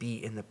 he would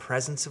be in the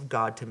presence of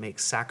God to make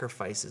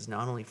sacrifices,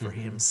 not only for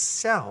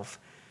himself,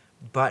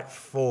 but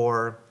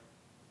for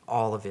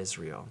all of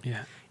Israel,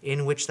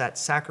 in which that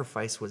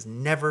sacrifice was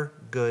never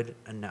good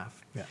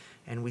enough. Yeah.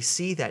 And we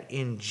see that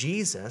in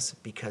Jesus,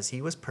 because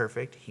he was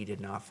perfect, he did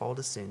not fall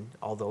to sin.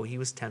 Although he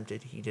was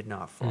tempted, he did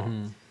not fall.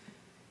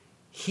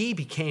 He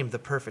became the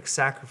perfect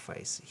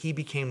sacrifice. He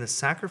became the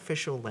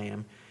sacrificial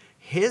lamb.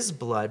 His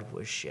blood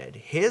was shed.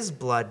 His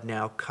blood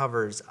now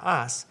covers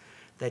us,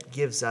 that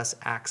gives us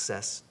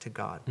access to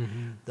God.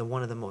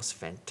 One of the most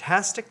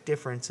fantastic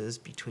differences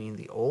between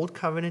the old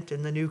covenant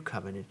and the new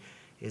covenant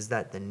is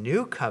that the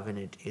new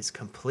covenant is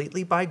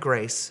completely by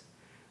grace,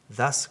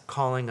 thus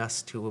calling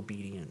us to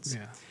obedience.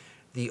 Yeah.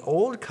 The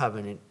old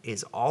covenant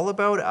is all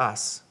about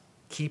us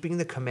keeping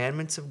the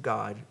commandments of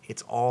God.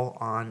 It's all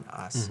on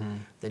us.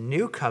 The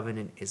new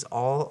covenant is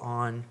all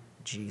on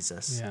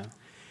Jesus. Yeah.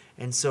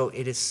 And so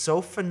it is so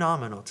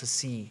phenomenal to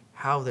see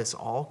how this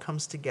all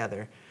comes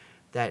together,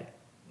 that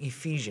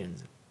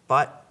Ephesians,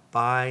 but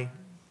by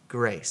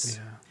grace,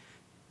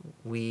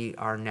 we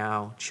are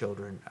now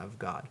children of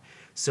God.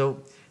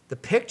 So the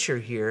picture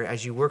here,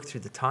 as you work through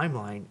the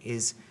timeline,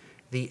 is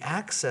the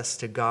access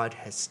to God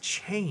has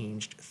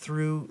changed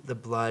through the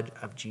blood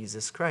of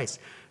Jesus Christ.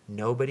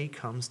 Nobody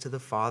comes to the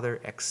Father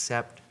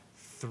except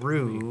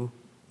through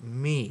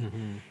me.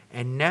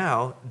 And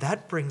now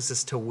that brings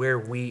us to where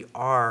we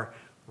are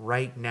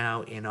right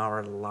now in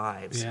our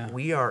lives.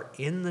 We are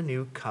in the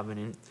new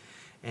covenant.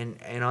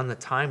 And on the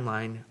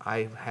timeline,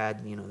 I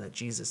had, that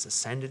Jesus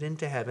ascended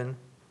into heaven.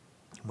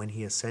 When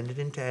he ascended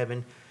into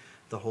heaven,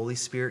 the Holy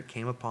Spirit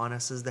came upon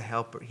us as the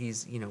helper.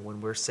 He's, when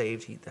we're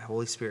saved, the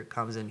Holy Spirit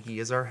comes in. He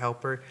is our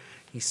helper.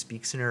 He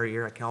speaks in our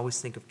ear. I can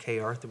always think of Kay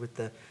Arthur with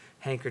the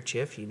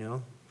handkerchief,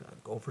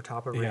 over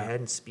top of her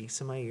head, and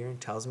speaks in my ear and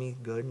tells me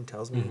good and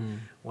tells me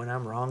when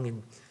I'm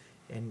wrong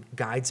and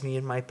guides me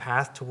in my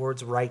path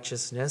towards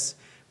righteousness.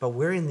 But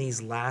we're in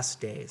these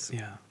last days.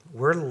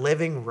 We're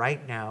living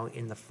right now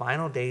in the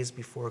final days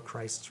before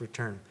Christ's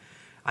return.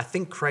 I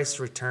think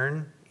Christ's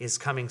return is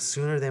coming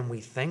sooner than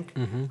we think.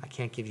 I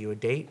can't give you a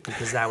date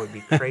because that would be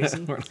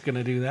crazy. We're not going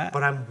to do that.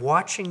 But I'm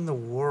watching the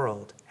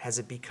world as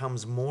it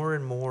becomes more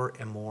and more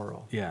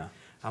immoral.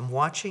 I'm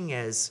watching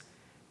as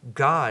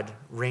God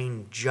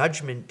rained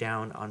judgment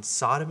down on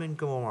Sodom and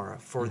Gomorrah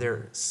for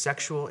their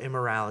sexual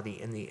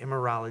immorality and the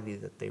immorality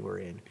that they were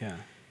in.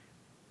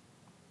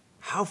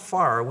 How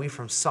far are we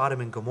from Sodom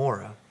and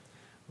Gomorrah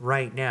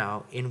right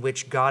now, in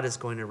which God is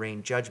going to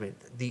rain judgment?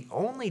 The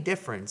only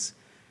difference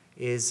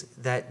is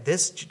that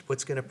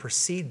what's going to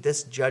precede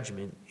this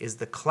judgment is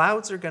the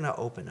clouds are going to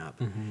open up,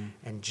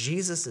 and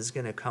Jesus is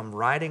going to come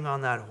riding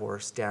on that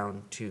horse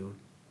down to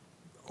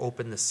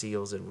open the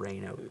seals and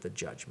rain out the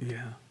judgment.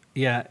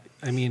 Yeah.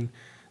 I mean,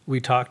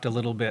 we talked a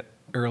little bit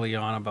early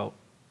on about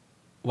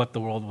what the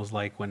world was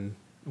like when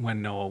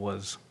Noah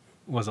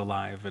was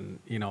alive, and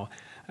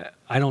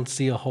I don't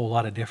see a whole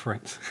lot of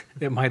difference.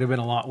 It might have been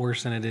a lot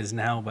worse than it is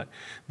now,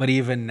 but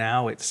even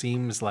now it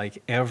seems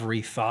like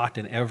every thought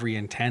and every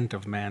intent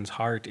of man's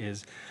heart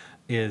is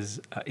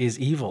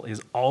evil,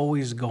 is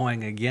always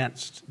going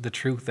against the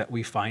truth that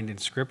we find in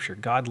Scripture.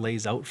 God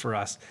lays out for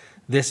us,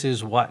 this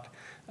is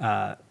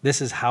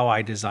how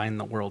I designed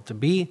the world to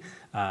be.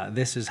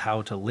 This is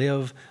how to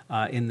live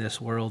in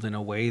this world in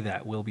a way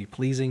that will be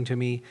pleasing to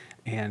me,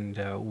 and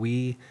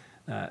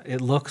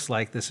it looks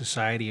like the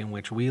society in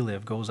which we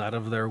live goes out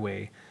of their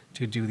way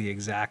to do the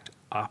exact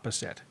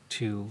opposite,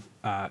 to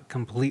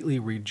completely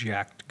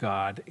reject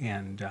God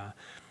and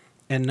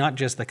not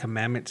just the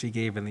commandments he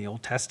gave in the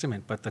Old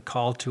Testament, but the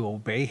call to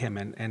obey him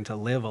and to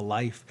live a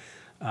life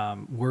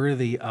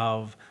worthy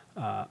of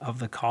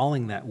the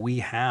calling that we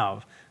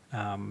have.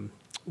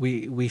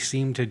 We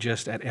seem to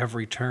just at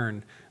every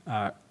turn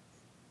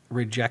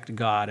reject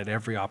God at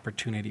every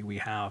opportunity we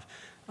have.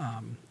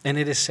 And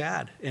it is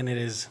sad, and it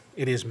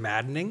is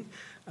maddening,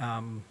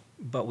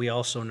 but we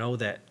also know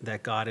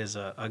that God is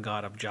a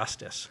God of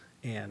justice,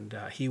 and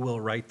he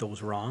will right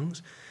those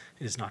wrongs.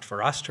 It is not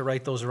for us to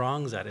right those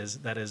wrongs. That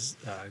is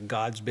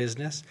God's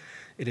business.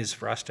 It is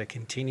for us to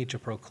continue to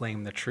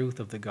proclaim the truth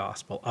of the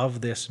gospel, of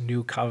this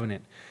new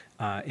covenant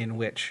in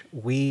which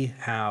we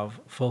have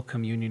full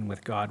communion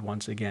with God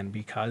once again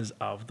because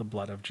of the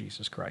blood of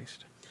Jesus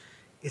Christ.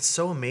 It's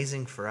so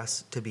amazing for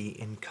us to be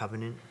in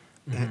covenant,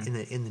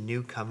 in the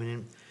new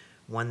covenant,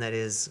 one that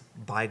is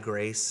by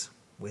grace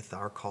with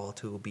our call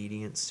to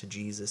obedience to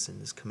Jesus and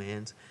his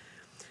commands.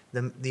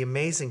 The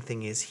amazing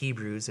thing is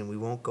Hebrews, and we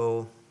won't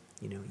go,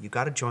 you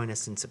got to join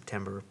us in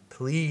September.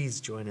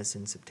 Please join us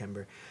in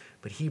September.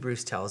 But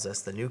Hebrews tells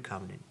us the new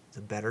covenant is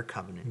a better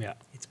covenant.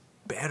 It's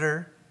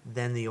better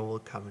than the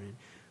old covenant.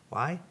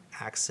 Why?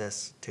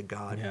 Access to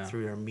God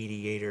through our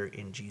mediator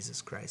in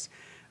Jesus Christ.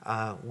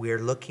 We're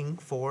looking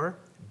for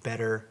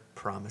better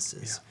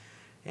promises.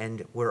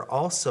 And we're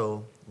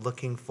also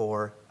looking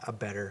for a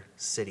better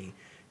city.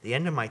 The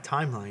end of my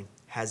timeline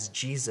has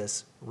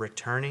Jesus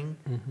returning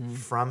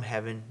from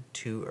heaven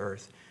to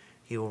earth.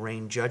 He will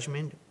rain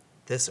judgment.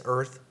 This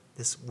earth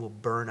This will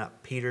burn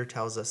up. Peter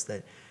tells us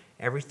that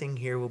everything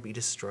here will be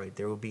destroyed.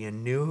 There will be a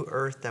new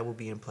earth that will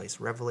be in place.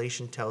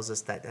 Revelation tells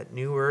us that that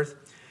new earth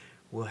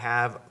will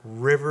have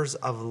rivers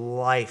of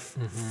life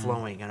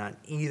flowing. And on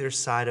either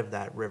side of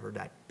that river,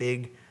 that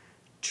big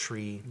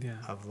tree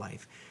of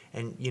life.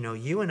 And, you know,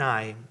 you and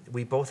I,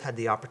 we both had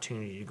the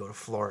opportunity to go to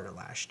Florida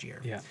last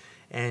year. Yeah.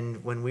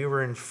 And when we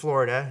were in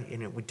Florida,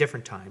 with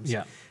different times,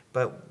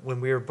 but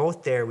when we were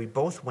both there, we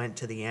both went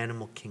to the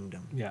animal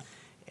kingdom. Yeah.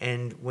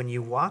 And when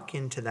you walk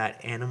into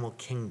that animal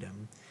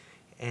kingdom,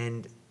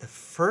 and the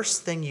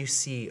first thing you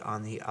see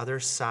on the other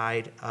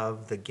side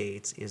of the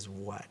gates is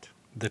what?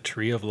 The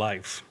tree of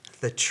life.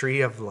 The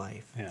tree of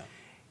life. Yeah.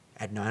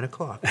 At 9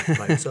 o'clock,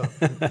 lights up.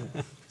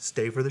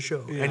 Stay for the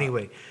show. Yeah.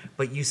 Anyway,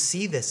 but you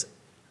see this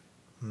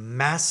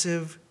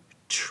massive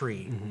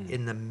tree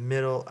in the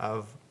middle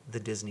of the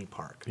Disney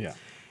park. Yeah.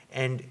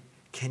 And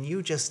can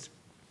you just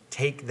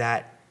take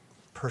that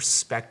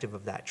perspective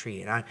of that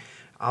tree? And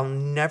I'll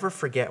never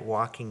forget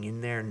walking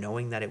in there,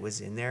 knowing that it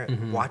was in there,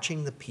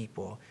 watching the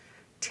people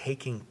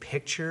taking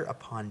picture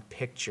upon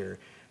picture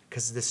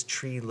because this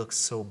tree looks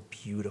so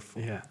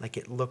beautiful. Yeah. Like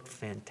it looked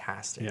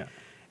fantastic. Yeah.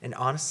 And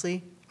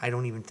honestly, I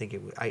don't even think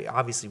it was, I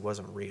obviously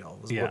wasn't real.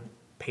 It was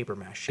paper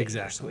mache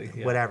Exactly, or something,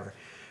 yeah. whatever.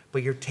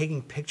 But you're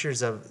taking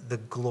pictures of the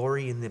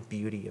glory and the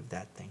beauty of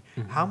that thing.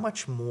 How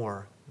much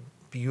more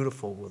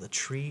beautiful will the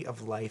tree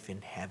of life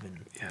in heaven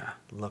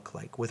look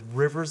like, with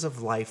rivers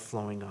of life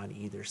flowing on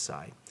either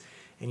side?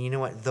 And you know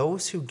what?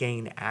 Those who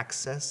gain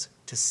access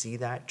to see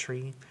that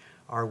tree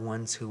are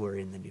ones who are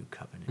in the new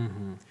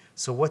covenant.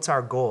 So what's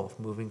our goal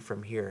moving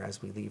from here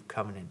as we leave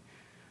covenant?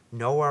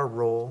 Know our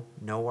role,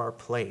 know our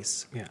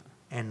place,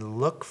 and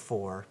look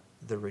for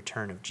the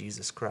return of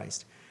Jesus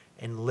Christ,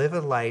 and live a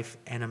life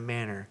and a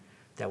manner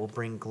that will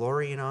bring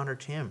glory and honor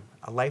to him,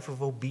 a life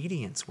of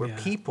obedience where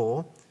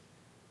people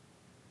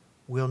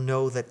will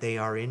know that they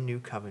are in new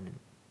covenant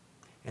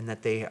and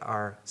that they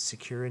are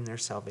secure in their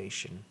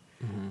salvation,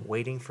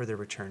 waiting for the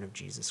return of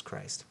Jesus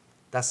Christ.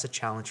 That's the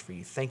challenge for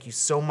you. Thank you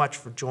so much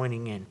for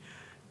joining in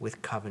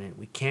with Covenant.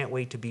 We can't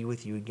wait to be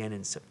with you again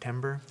in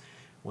September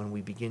when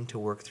we begin to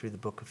work through the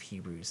book of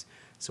Hebrews.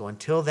 So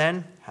until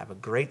then, have a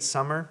great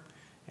summer,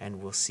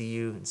 and we'll see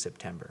you in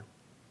September.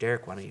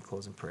 Derek, why don't you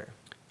close in prayer?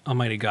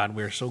 Almighty God,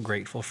 we're so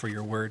grateful for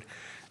your word.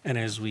 And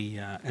as we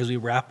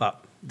wrap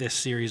up this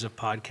series of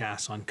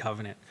podcasts on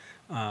Covenant,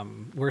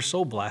 we're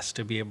so blessed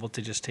to be able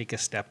to just take a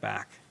step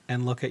back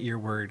and look at your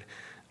word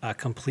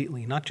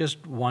completely, not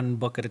just one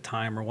book at a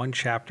time or one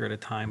chapter at a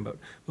time, but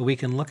we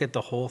can look at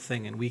the whole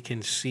thing and we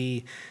can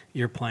see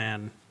your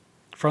plan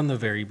from the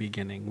very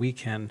beginning. We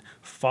can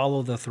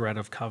follow the thread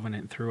of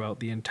covenant throughout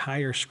the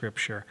entire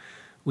scripture.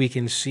 We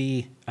can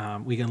see,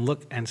 we can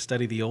look and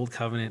study the old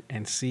covenant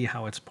and see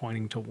how it's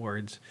pointing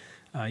towards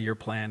your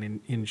plan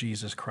in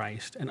Jesus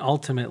Christ. And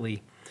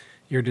ultimately,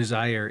 your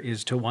desire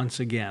is to once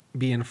again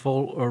be in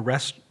full a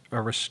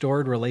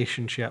restored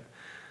relationship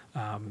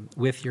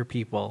with your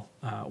people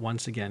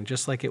once again,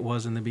 just like it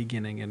was in the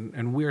beginning.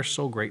 And we are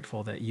so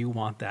grateful that you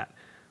want that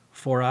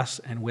for us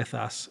and with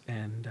us.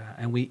 And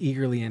we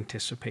eagerly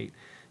anticipate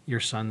your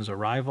son's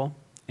arrival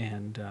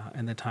and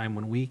the time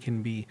when we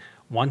can be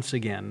once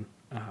again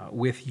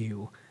with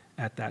you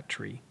at that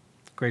tree.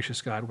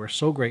 Gracious God, we're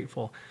so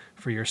grateful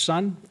for your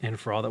son and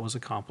for all that was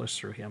accomplished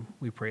through him.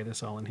 We pray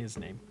this all in his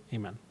name.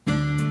 Amen.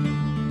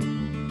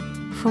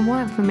 For more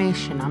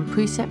information on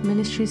Precept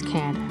Ministries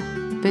Canada,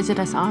 visit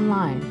us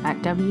online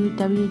at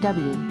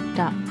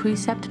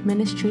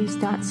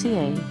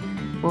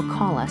www.preceptministries.ca or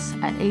call us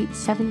at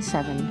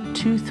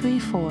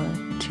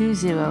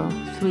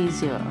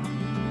 877-234-2030.